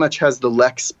 It pretty much has the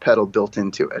Lex pedal built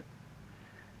into it.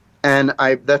 And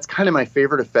that's kind of my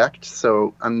favorite effect.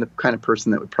 So I'm the kind of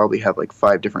person that would probably have like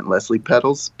 5 different Leslie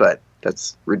pedals, but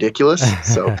that's ridiculous.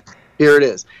 So here it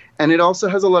is. And it also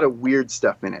has a lot of weird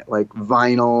stuff in it, like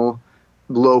vinyl,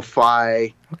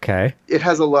 lo-fi. Okay. It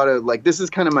has a lot of, this is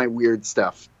kind of my weird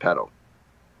stuff pedal.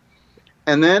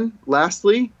 And then,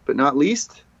 lastly, but not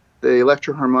least, the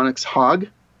Electro Harmonix Hog,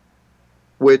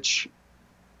 which,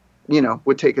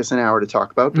 would take us an hour to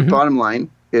talk about. But bottom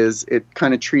line is it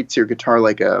kind of treats your guitar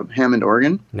like a Hammond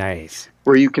organ. Nice.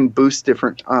 Where you can boost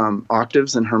different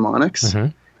octaves and harmonics.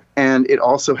 And it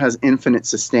also has infinite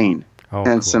sustain. Oh,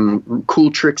 and some cool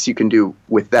tricks you can do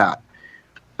with that.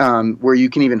 Where you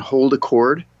can even hold a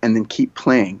chord and then keep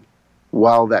playing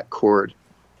while that chord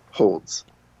holds.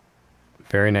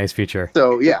 Very nice feature.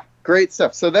 So, yeah, great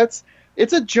stuff. So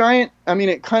it's a giant,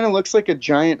 it kind of looks like a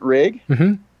giant rig,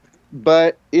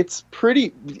 but it's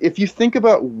pretty, if you think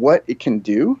about what it can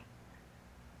do,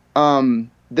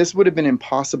 this would have been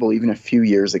impossible even a few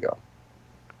years ago.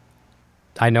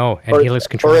 I know, and Helix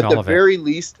controlling all of it. Or at the very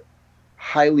least,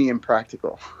 highly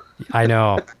impractical. I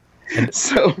know.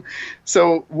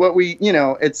 So what we, you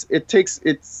have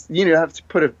to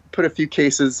put a few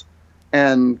cases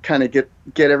and kind of get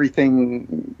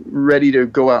everything ready to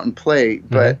go out and play.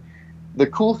 But the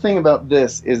cool thing about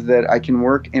this is that I can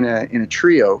work in a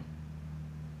trio,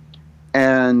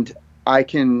 and I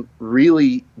can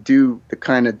really do the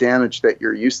kind of damage that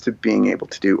you're used to being able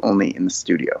to do only in the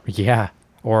studio. Yeah,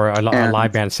 or a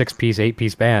live band, 6-piece,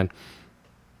 8-piece band.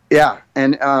 Yeah,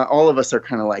 and all of us are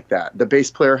kind of like that. The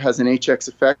bass player has an HX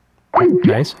effect.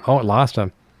 Nice. Oh, it lost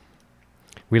him.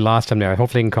 We lost him there.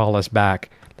 Hopefully he can call us back.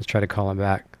 Let's try to call him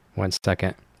back. 1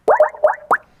 second.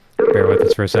 Bear with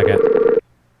us for a second.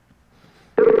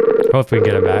 Hopefully we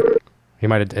can get him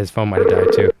back. His phone might have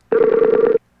died too.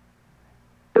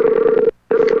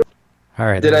 All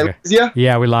right. Did I lose you?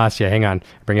 Yeah, we lost you. Hang on.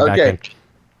 Bring it back in.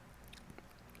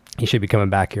 He should be coming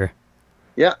back here.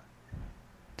 Yeah.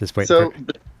 Just wait. So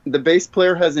the bass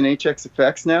player has an HX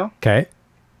Effects now. Okay.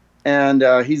 And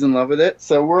he's in love with it.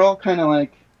 So we're all kind of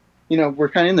like, we're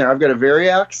kind of in there. I've got a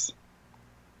Variax.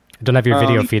 I don't have your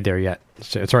video feed there yet.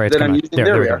 It's all right. It's that I'm using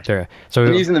there we go. There. So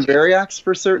I'm using the Variax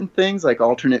for certain things, like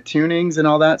alternate tunings and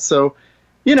all that. So,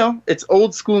 it's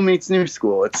old school meets new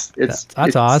school. It's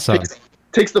awesome.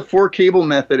 Takes the 4 cable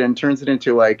method and turns it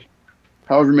into like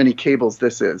however many cables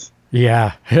this is.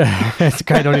 Yeah. It's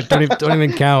kind of don't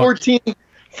even count.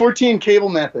 14 cable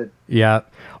method. Yeah.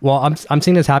 Well, I'm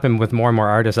seeing this happen with more and more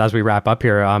artists as we wrap up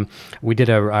here. We did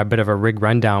a bit of a rig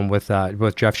rundown with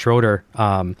Jeff Schroeder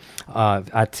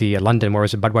at the London, where it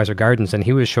was at Budweiser Gardens, and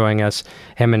he was showing us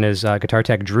him and his guitar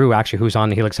tech Drew, actually, who's on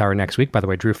the Helix Hour next week, by the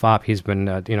way. Drew Fopp, he's been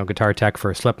guitar tech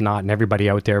for Slipknot and everybody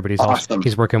out there, but he's awesome.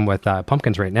 He's working with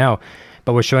Pumpkins right now.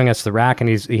 But was showing us the rack, and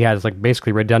he has like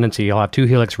basically redundancy. He'll have 2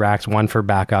 Helix racks, one for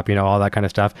backup, all that kind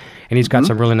of stuff. And he's got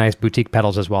some really nice boutique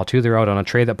pedals as well too. They're out on a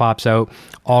tray that pops out,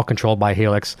 all controlled by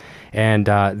Helix. And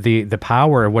the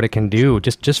power of what it can do,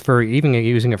 just for even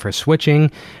using it for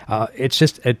switching, it's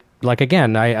just like,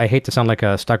 again, I hate to sound like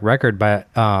a stuck record, but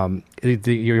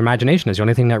your imagination is the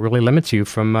only thing that really limits you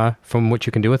from what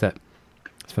you can do with it.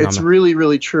 It's really,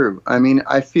 really true. I mean,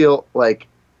 I feel like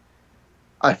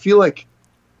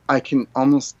I can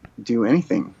almost do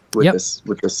anything with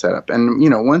this setup. And,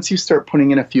 once you start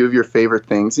putting in a few of your favorite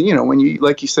things, when you,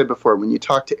 like you said before, when you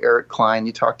talk to Eric Klein,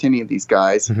 you talk to any of these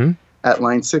guys at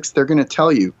Line 6, they're going to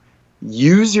tell you,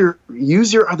 use your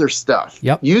other stuff.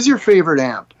 Yep. Use your favorite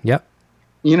amp. Yep.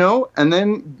 And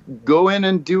then go in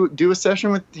and do a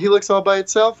session with Helix all by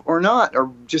itself or not,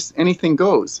 or just anything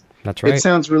goes. That's right. It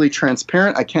sounds really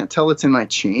transparent. I can't tell it's in my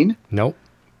chain. Nope.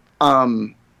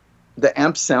 The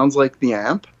amp sounds like the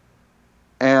amp.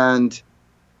 And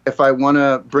if I want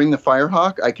to bring the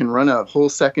Firehawk, I can run a whole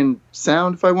second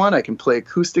sound if I want. I can play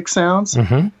acoustic sounds.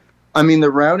 I mean,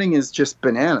 the routing is just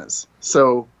bananas.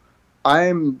 So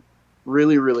I'm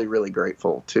really, really, really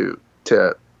grateful to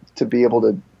be able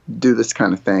to do this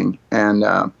kind of thing. And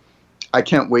I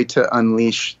can't wait to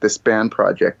unleash this band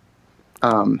project.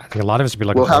 I think a lot of us would be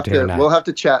looking forward to hearing that. We'll have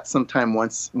to chat sometime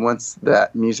once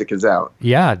that music is out.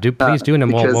 Yeah, please do, and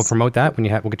then we'll promote that when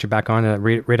we'll get you back on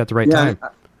right at the right time.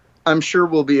 I'm sure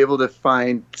we'll be able to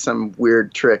find some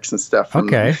weird tricks and stuff from,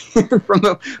 from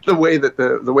the way that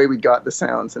the way we got the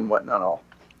sounds and whatnot all.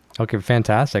 Okay,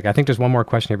 fantastic. I think there's one more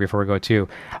question here before we go too.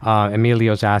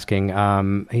 Emilio's asking,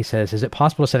 he says, is it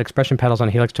possible to set expression pedals on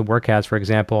Helix to work as, for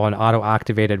example, an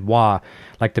auto-activated wah,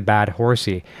 like the Bad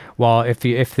Horsey? Well, if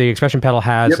the expression pedal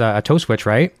has a toe switch,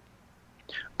 right?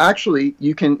 Actually,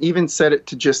 you can even set it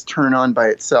to just turn on by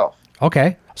itself.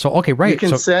 Okay. Right. You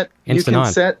can set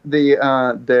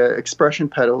the expression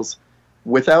pedals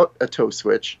without a toe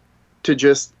switch to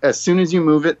just, as soon as you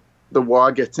move it, the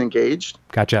wah gets engaged.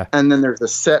 Gotcha. And then there's a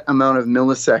set amount of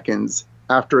milliseconds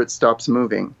after it stops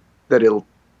moving that it'll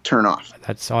turn off.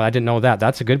 I didn't know that.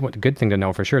 That's a good thing to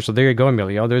know for sure. So there you go,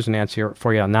 Emilio. There's an answer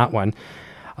for you on that one.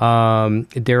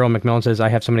 Daryl McMillan says, I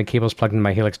have so many cables plugged in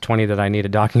my Helix 20 that I need a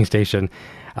docking station.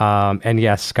 And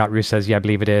yes, Scott Roos says, yeah, I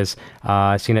believe it is.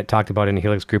 I've seen it talked about in the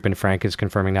Helix group, and Frank is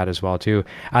confirming that as well too.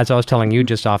 As I was telling you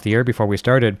just off the air before we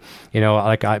started,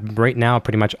 right now,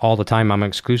 pretty much all the time, I'm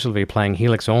exclusively playing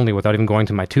Helix only without even going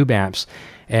to my tube amps.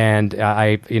 And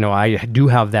I do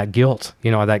have that guilt,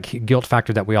 that guilt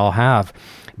factor that we all have.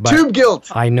 But tube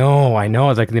guilt. I know.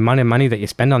 It's like the amount of money that you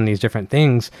spend on these different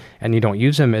things and you don't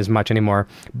use them as much anymore.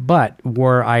 But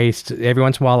every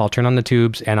once in a while, I'll turn on the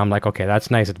tubes and I'm like, okay, that's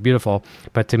nice. It's beautiful.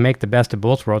 But to make the best of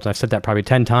both worlds, I've said that probably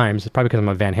 10 times. It's probably because I'm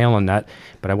a Van Halen nut,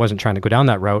 but I wasn't trying to go down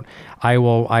that route.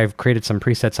 I've created some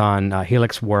presets on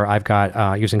Helix where I've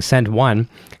got using Send 1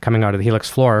 coming out of the Helix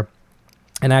floor.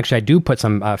 And actually, I do put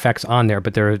some effects on there,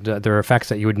 but there are effects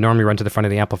that you would normally run to the front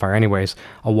of the amplifier anyways.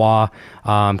 A wah,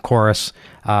 chorus,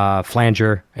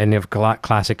 flanger, and the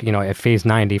classic, at phase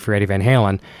 90 for Eddie Van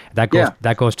Halen.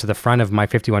 That goes to the front of my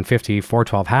 5150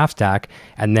 412 half stack,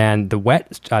 and then the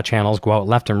wet channels go out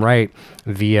left and right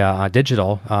via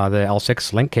digital, the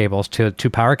L6 link cables to two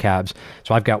power cabs.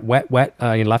 So I've got wet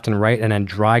left and right, and then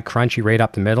dry, crunchy right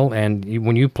up the middle. And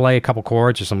when you play a couple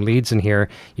chords or some leads in here,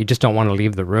 you just don't want to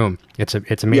leave the room. It's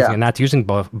amazing, and that's using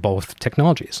both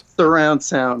technologies. Surround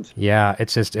sound. Yeah,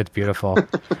 it's beautiful.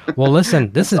 Well,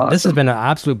 listen, this has been an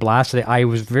absolute blast today. I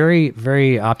was very,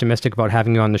 very optimistic about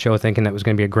having you on the show, thinking that it was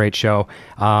going to be a great show.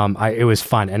 It was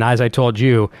fun, and as I told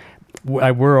you,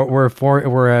 we're at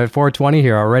 4:20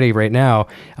 here already right now.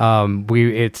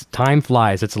 It's time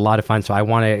flies. It's a lot of fun. So I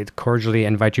want to cordially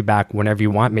invite you back whenever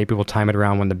you want. Maybe we'll time it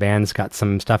around when the band's got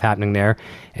some stuff happening there,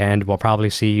 and we'll probably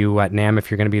see you at NAMM if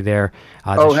you're going to be there.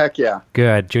 Heck yeah!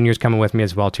 Good. Junior's coming with me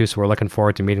as well too. So we're looking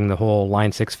forward to meeting the whole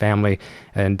Line 6 family,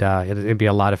 and it'll be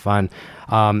a lot of fun.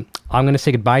 I'm going to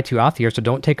say goodbye to you off here, so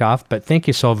don't take off. But thank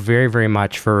you so very, very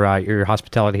much for your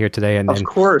hospitality here today. And of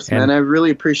course, man. I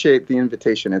really appreciate the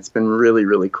invitation. It's been really,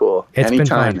 really cool.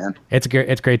 Anytime, man. It's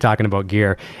great talking about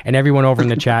gear. And everyone over in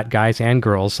the chat, guys and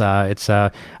girls, it's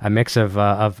a mix of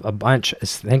a bunch.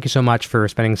 Thank you so much for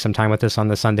spending some time with us on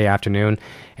the Sunday afternoon,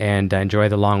 and enjoy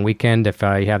the long weekend if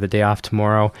you have the day off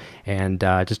tomorrow. And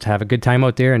just have a good time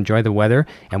out there. Enjoy the weather.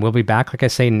 And we'll be back, like I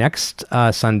say, next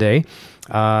Sunday.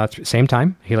 Same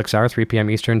time, Helix Hour, 3 p.m.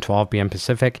 Eastern, 12 p.m.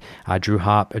 Pacific. Drew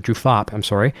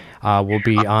Fopp, will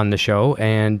be on the show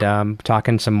and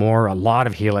talking a lot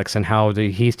of Helix and how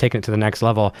he's taken it to the next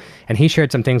level. And he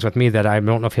shared some things with me that I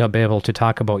don't know if he'll be able to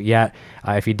talk about yet.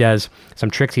 If he does,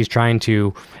 some tricks he's trying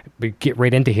to get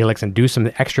right into Helix and do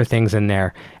some extra things in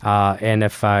there. And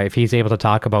if he's able to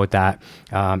talk about that,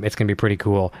 it's going to be pretty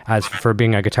cool. As for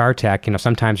being a guitar tech,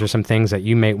 sometimes there's some things that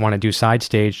you may want to do side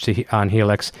stage on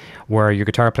Helix where your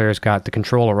guitar player's got the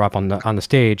controller up on the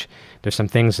stage. There's some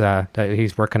things that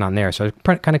he's working on there, so it's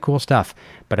kind of cool stuff.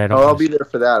 But I'll be there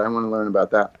for that. I want to learn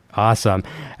about that. Awesome.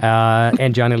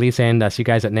 And Johnny Lee saying, see you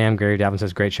guys at NAMM. Gary Davin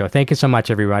says, great show. Thank you so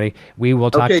much, everybody. We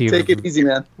will talk to you. Okay, take it easy,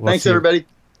 man. Thanks, everybody.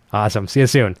 Awesome. See you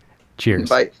soon. Cheers.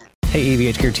 Bye. Hey,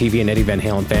 EVH Gear TV and Eddie Van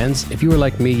Halen fans. If you are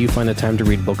like me, you find the time to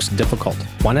read books difficult.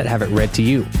 Why not have it read to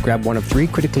you? Grab one of 3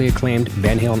 critically acclaimed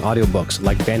Van Halen audiobooks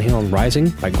like Van Halen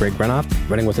Rising by Greg Renoff,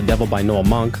 Running with the Devil by Noel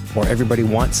Monk, or Everybody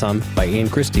Wants Some by Ian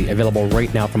Christie, available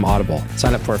right now from Audible.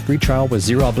 Sign up for a free trial with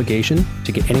 0 obligation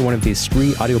to get any one of these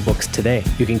 3 audiobooks today.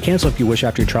 You can cancel if you wish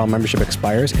after your trial membership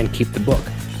expires and keep the book.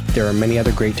 There are many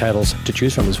other great titles to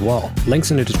choose from as well. Links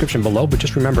in the description below, but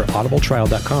just remember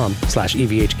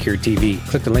audibletrial.com/EVHGearTV.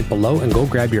 Click the link below and go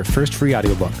grab your first free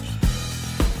audiobook.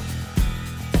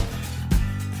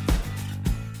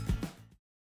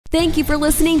 Thank you for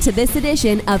listening to this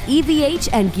edition of EVH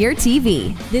and Gear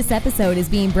TV. This episode is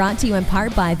being brought to you in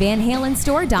part by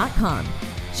VanHalenStore.com.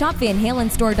 Shop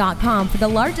VanHalenStore.com for the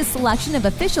largest selection of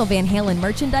official Van Halen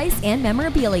merchandise and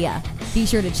memorabilia. Be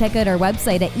sure to check out our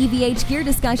website at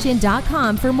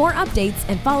EVHGearDiscussion.com for more updates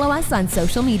and follow us on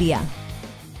social media.